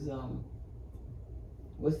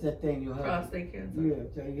what's that thing you have? Prostate cancer. Yeah,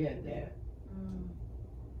 until he had that.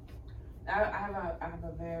 I have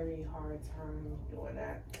a very hard time doing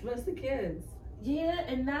that. What's the kids? Yeah,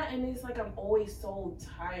 and it's like I'm always so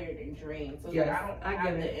tired and drained. So Yes, like I I don't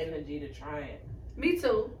have get the energy to try it. Me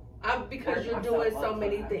too. Because Work you're myself doing up so for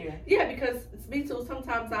many that. things. Yeah, because it's me too.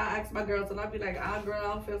 Sometimes I ask my girls and I'll be like, girl,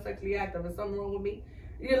 I don't feel sexually active. Is something wrong with me?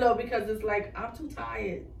 You know, because it's like, I'm too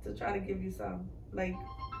tired to try to give you some. Like,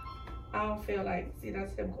 I don't feel like, see,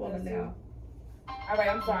 that's him calling now. All right,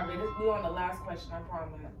 I'm sorry. We're on the last question, I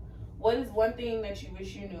promise. What is one thing that you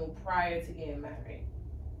wish you knew prior to getting married?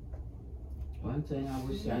 One thing I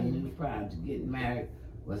wish I knew prior to getting married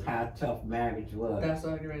was how tough marriage was. That's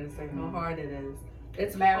what I'm going to say, how hard it is.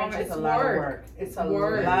 It's Marriage hard. is it's a lot work. of work. It's a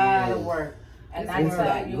Work. lot It of is. work. And It's I It's tell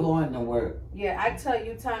like you, going to work. yeah, I tell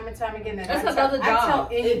you time and time again. And That's I tell, another I tell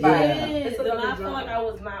job. It anybody. Yeah. is, It's and another I feel job. like I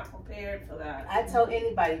was not prepared for that. I tell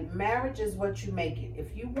anybody, marriage is what you make it.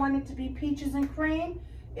 If you want it to be peaches and cream,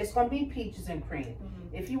 it's gonna be peaches and cream.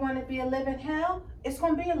 If you want it to be a living hell, it's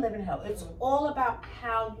gonna be a living hell. It's all about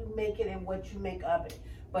how you make it and what you make of it.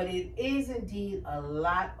 But it is indeed a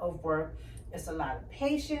lot of work. It's a lot of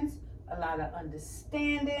patience, a lot of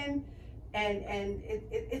understanding, and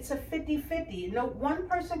it's a 50-50. No, one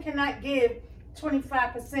person cannot give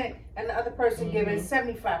 25% and the other person giving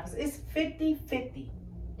 75%. It's 50-50.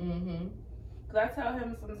 Mm-hmm. Cause I tell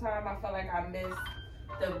him sometimes I feel like I miss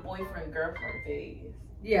the boyfriend-girlfriend phase.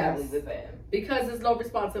 Yes. That we was in. Because there's no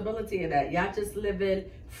responsibility in that. Y'all just living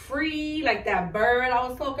free, like that bird I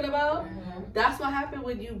was talking about. That's what happened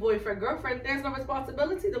when you boyfriend, girlfriend. There's no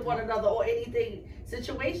responsibility to one another or anything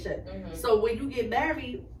situation. So when you get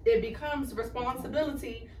married, it becomes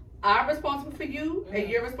responsibility. I'm responsible for you, and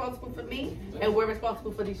you're responsible for me, and we're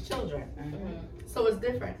responsible for these children. So it's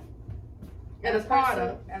different. And it's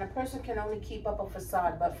harder. And a person can only keep up a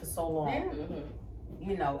facade but for so long. Yeah.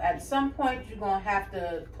 You know, at some point you're gonna have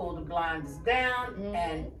to pull the blinders down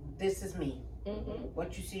and this is me.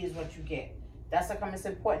 What you see is what you get. That's how come it's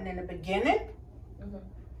important in the beginning.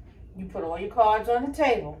 You put all your cards on the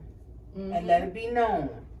table and let it be known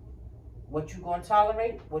what you're gonna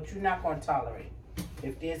tolerate, what you're not gonna tolerate.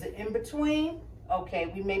 If there's an in-between,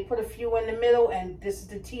 okay, we may put a few in the middle and this is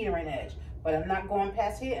the teetering edge. But I'm not going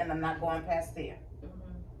past here and I'm not going past there.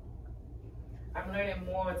 I'm learning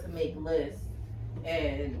more to make lists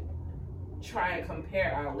and try and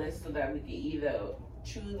compare our lists so that we can either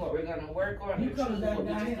choose what we're gonna work on You or coming choose back what we're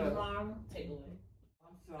down just here gonna tomorrow? take away.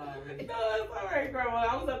 I'm sorry. No, it's all right, Grandma.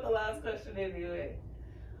 I was at the last question anyway.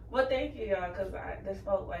 Well, thank you, y'all, because this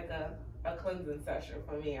felt like a cleansing session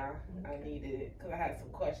for me. I needed it because I had some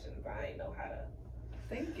questions. I didn't know how to.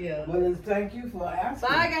 Thank you. Well, thank you for asking.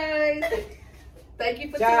 Bye, guys. Thank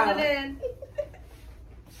you for Ciao. tuning in.